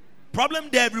 Problem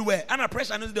there everywhere. And a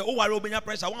pressure. And oh, I open your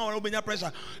pressure. I open your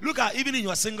pressure. Look at even in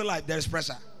your single life, there is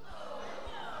pressure.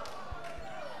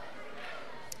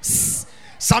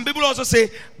 Some people also say,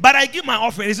 but I give my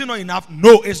offering. Is it not enough?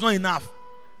 No, it's not enough.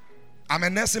 I'm a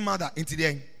nursing mother in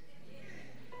today.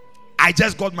 I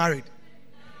just got married.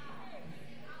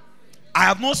 I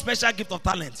have no special gift of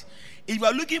talent. If you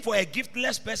are looking for a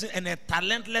giftless person and a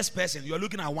talentless person, you are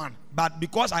looking at one. But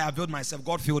because I have filled myself,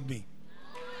 God filled me.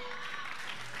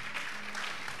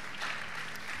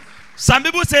 Some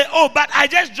people say, oh, but I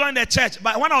just joined the church.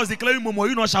 But when I was declaring Momo,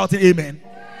 you not shouting amen.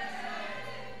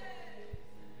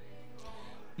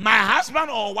 My husband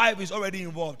or wife is already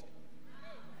involved.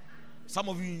 Some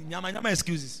of you, nyama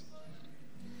excuses.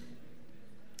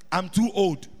 I'm too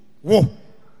old. Whoa.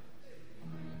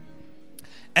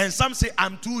 And some say,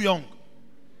 I'm too young.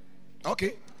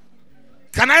 Okay.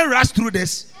 Can I rush through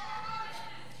this?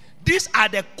 These are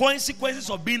the consequences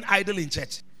of being idle in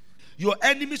church. Your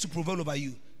enemies will prevail over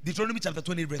you. Deuteronomy chapter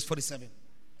 20, verse 47.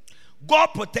 God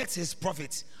protects his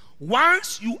prophets.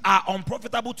 Once you are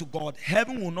unprofitable to God,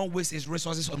 heaven will not waste his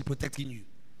resources on protecting you.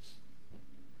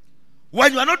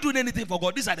 When you are not doing anything for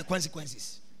God, these are the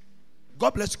consequences.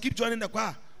 God bless you. Keep joining the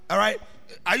choir. All right?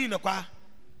 Are you in the choir?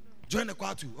 Join the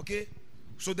choir too, okay?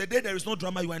 So the day there is no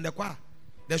drama, you are in the choir.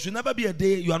 There should never be a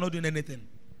day you are not doing anything.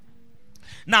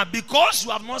 Now, because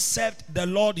you have not served the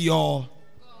Lord your...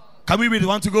 Can we read it?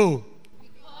 Want to go?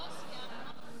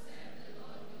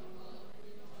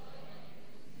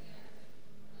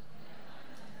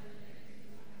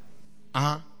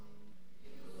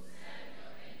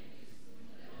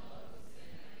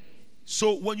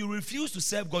 So when you refuse to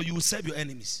serve God, you will serve your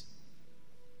enemies.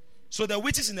 So the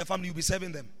witches in the family, you'll be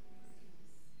serving them.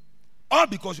 All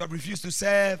because you have refused to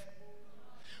serve.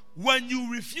 When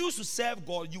you refuse to serve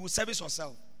God, you will service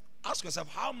yourself. Ask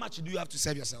yourself, how much do you have to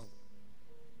serve yourself?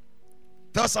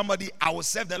 Tell somebody, I will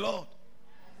serve the Lord.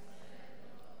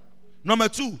 Number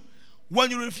 2,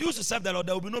 when you refuse to serve the Lord,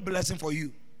 there will be no blessing for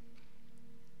you.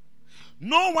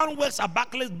 No one works at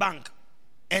Barclays Bank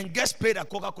and gets paid at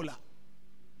Coca-Cola.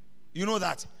 You know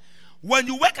that. When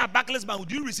you work at Barclays Bank,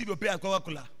 do you receive your pay at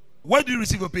Coca-Cola? Where do you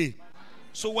receive your pay?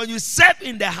 So when you serve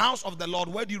in the house of the Lord,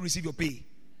 where do you receive your pay?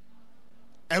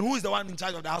 And who is the one in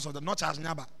charge of the house of the Lord? Not Charles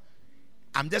Nyaba.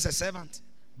 I'm just a servant.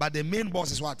 But the main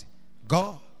boss is what?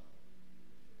 God.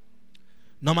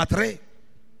 Number 3.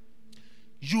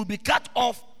 You'll be cut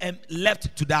off and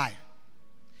left to die.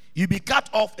 You'll be cut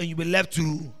off and you'll be left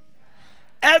to.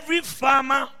 Every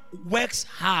farmer works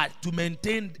hard to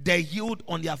maintain the yield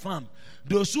on their farm.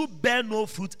 Those who bear no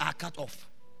fruit are cut off.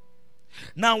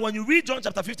 Now, when you read John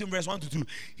chapter 15, verse 1 to 2,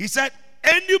 he said,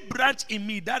 any branch in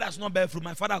me that does not bear fruit,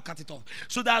 my Father will cut it off.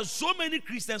 So there are so many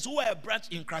Christians who are a branch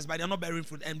in Christ, but they are not bearing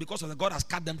fruit. And because of that, God has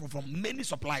cut them from many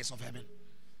supplies of heaven.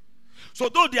 So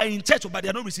though they are in church, but they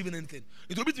are not receiving anything.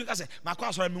 It will be to say, my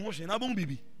class, I'm now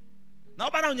baby. Now,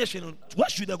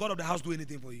 what should the God of the house do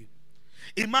anything for you?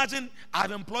 Imagine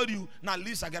I've employed you. Now,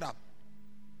 Lisa, get up.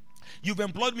 You've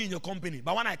employed me in your company,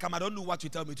 but when I come, I don't know what you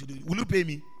tell me to do. Will you pay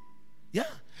me? Yeah.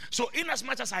 So in as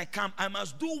much as I come, I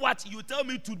must do what you tell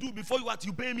me to do before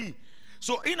you pay me.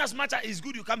 So in as much as it's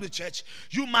good you come to church,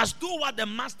 you must do what the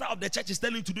master of the church is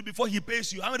telling you to do before he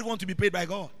pays you. How many want to be paid by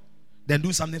God? Then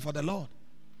do something for the Lord.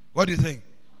 What do you think?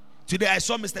 Today I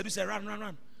saw Mr. Du say,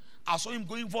 run. I saw him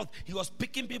going forth. He was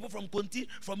picking people from Conti,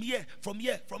 from here.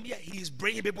 He is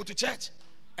bringing people to church.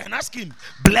 And ask him,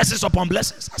 blessings upon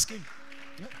blessings. Ask him.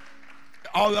 Yeah.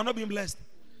 Oh, you are not being blessed.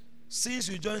 Since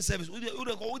you join service,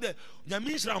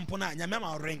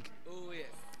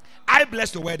 I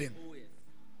blessed your wedding.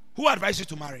 Who advised you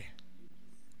to marry?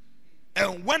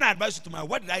 And when I advised you to marry,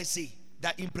 what did I say?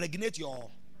 That impregnate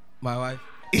my wife.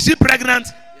 Is she pregnant?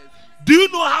 Yes. Do you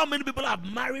know how many people have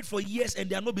married for years and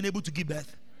they have not been able to give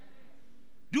birth?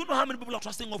 Do you know how many people are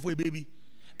trusting God for a baby?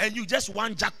 And you just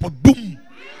one jackpot, boom.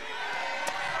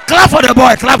 Clap for the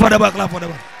boy, clap for the boy, clap for the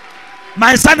boy.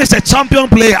 My son is a champion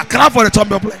player. Clap for the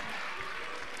champion player.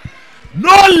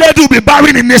 No lady will be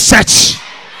barren in this church.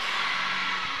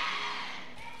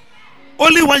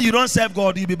 Only when you don't serve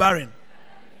God, you'll be barren.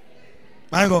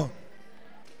 My God.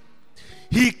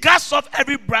 He casts off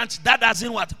every branch that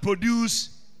doesn't what?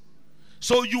 Produce.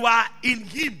 So you are in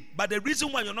him. But the reason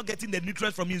why you're not getting the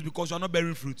nutrients from him is because you're not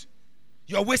bearing fruit.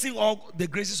 You're wasting all the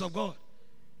graces of God.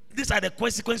 These are the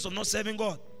consequences of not serving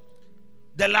God.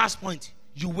 The last point.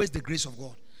 You waste the grace of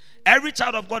God. Every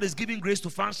child of God is given grace to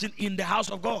function in the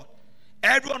house of God.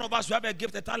 Every one of us, you have a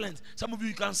gift, a talent. Some of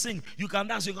you can sing, you can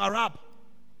dance, you can rap.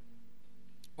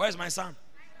 Where's my son?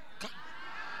 Come.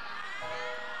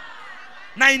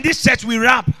 Now in this church we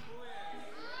rap.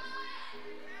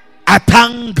 I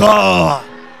thank God.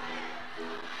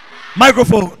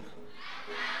 Microphone.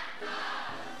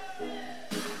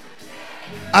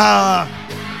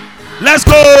 Let's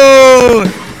go.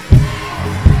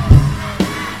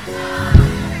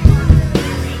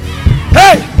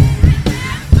 Hey.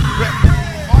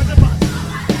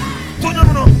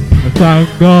 I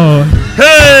thank God.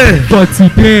 Hey. For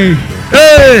today.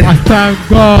 Hey. I thank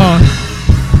God.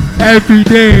 Every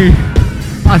day.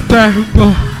 I thank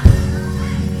God.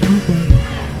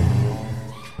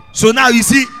 So now you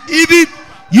see, even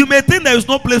you may think there is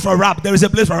no place for rap, there is a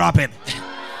place for rapping.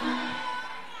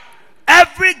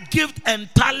 Every gift and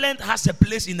talent has a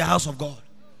place in the house of God.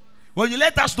 When you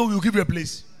let us know, we'll give you a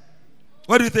place.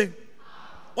 What do you think?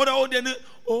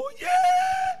 Oh yeah.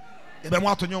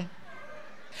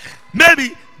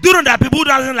 Maybe do you know that people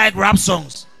doesn't like rap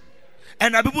songs,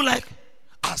 and that people like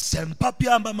oh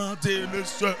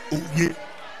yeah.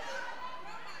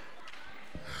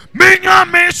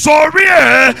 Me sorry.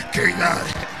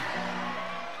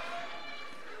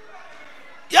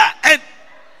 Yeah, and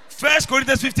 1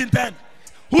 Corinthians 15:10.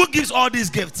 Who gives all these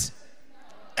gifts?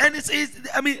 And it's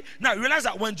I mean, now realize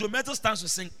that when Joe Metal stands to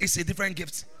sing, it's a different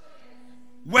gift.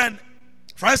 When,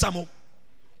 for example,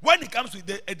 when it comes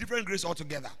to a different grace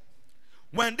altogether.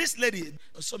 When this lady,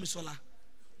 Somisola,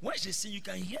 when she sing, you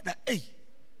can hear that, hey,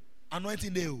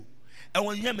 anointing day. And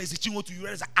when you hear message, you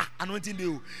realize, anointing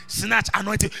day, snatch,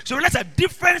 anointing. So realize that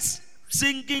different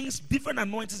singings, different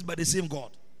anointings by the same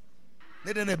God.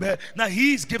 Now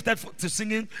he is gifted to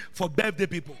singing for birthday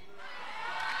people.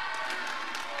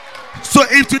 So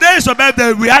if today is your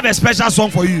birthday, we have a special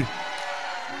song for you.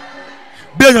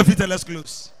 Be on your feet and let's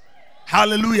close.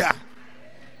 Hallelujah.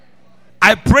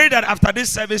 I pray that after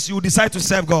this service you will decide to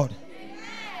serve God.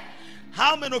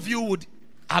 How many of you would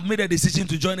have made a decision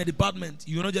to join a department?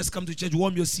 You will not just come to church,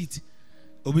 warm your seat.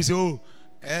 Or we say,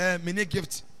 many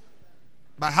gift.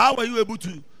 But how are you able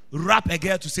to rap a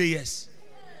girl to say yes?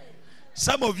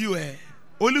 Some of you,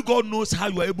 only God knows how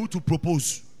you are able to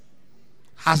propose.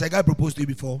 Has a guy proposed to you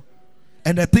before?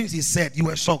 And the things he said, you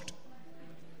were shocked.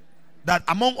 That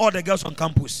among all the girls on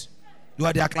campus, you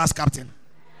are their class captain.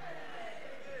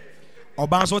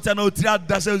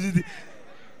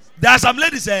 There are some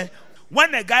ladies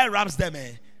when a guy raps them,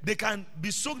 they can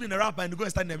be soaked in a rap and go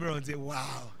and stand in the mirror and say,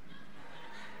 wow,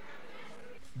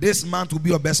 this month will be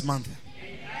your best month.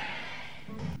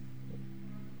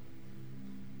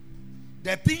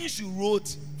 The things you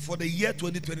wrote for the year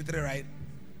 2023, right?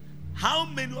 How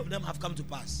many of them have come to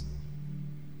pass?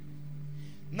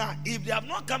 Now, if they have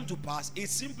not come to pass, it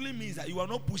simply means that you are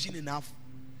not pushing enough.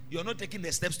 You are not taking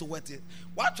the steps towards it.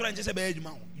 What trying to say,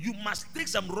 you must take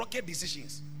some rocket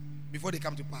decisions before they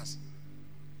come to pass.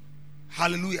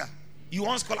 Hallelujah. You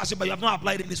want scholarship, but you have not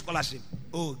applied any scholarship.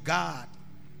 Oh, God.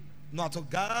 Not so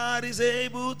God is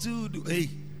able to do. Hey,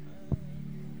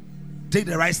 take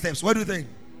the right steps. What do you think?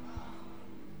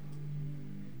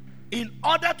 In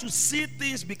order to see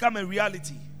things become a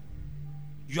reality,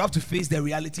 you have to face the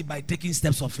reality by taking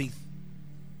steps of faith.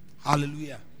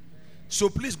 Hallelujah. So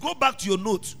please go back to your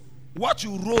notes. What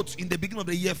you wrote in the beginning of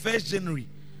the year, 1st January.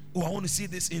 Oh, I want to see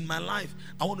this in my life.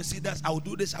 I want to see that. I will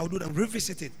do this. I will do that.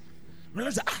 Revisit it.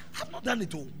 Realize that I have not done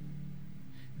it all.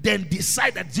 Then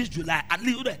decide that this July, at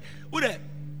least,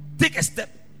 take a step.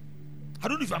 I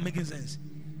don't know if I'm making sense.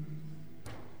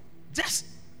 Just,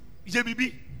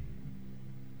 JBB.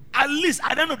 At least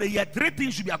at the end of the year, 3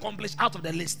 things should be accomplished out of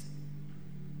the list.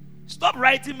 Stop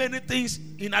writing many things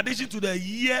in addition to the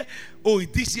year. Oh,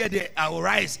 this year I will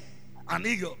rise an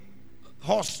eagle,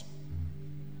 horse,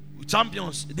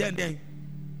 champions. Then.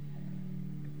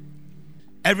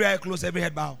 Every eye closed, every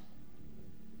head bow.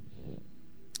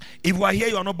 If you are here,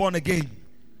 you are not born again.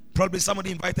 Probably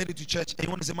somebody invited you to church and you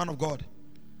want to say, man of God,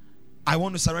 I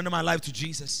want to surrender my life to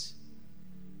Jesus.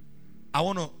 I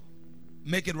want to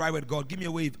make it right with God. Give me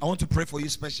a wave. I want to pray for you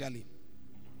specially.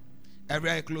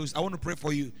 Every eye closed. I want to pray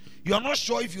for you. You are not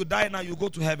sure if you die now, you go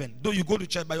to heaven. Though you go to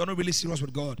church, but you're not really serious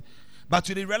with God. But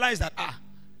you realize that,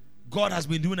 God has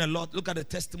been doing a lot. Look at the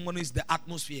testimonies, the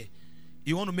atmosphere.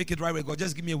 You want to make it right with God.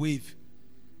 Just give me a wave.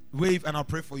 Wave and I'll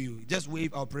pray for you. Just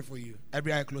wave, I'll pray for you.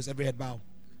 Every eye closed, every head bow.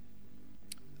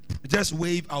 Just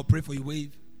wave, I'll pray for you.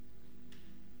 Wave.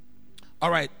 All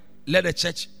right. Let the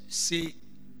church say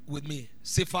with me.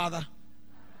 Say, Father,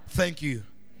 thank you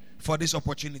for this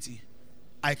opportunity.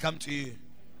 I come to you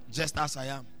just as I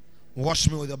am. Wash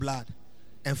me with your blood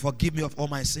and forgive me of all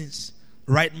my sins.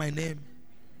 Write my name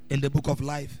in the book of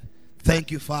life.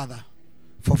 Thank you, Father,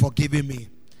 for forgiving me.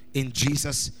 In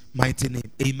Jesus' mighty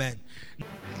name. Amen.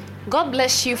 God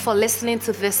bless you for listening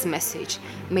to this message.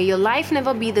 May your life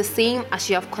never be the same as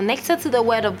you have connected to the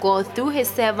Word of God through His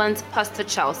servant, Pastor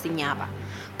Charles Nyaba.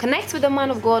 Connect with the man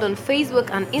of God on Facebook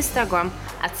and Instagram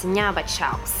at Nyaba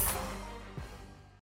Charles.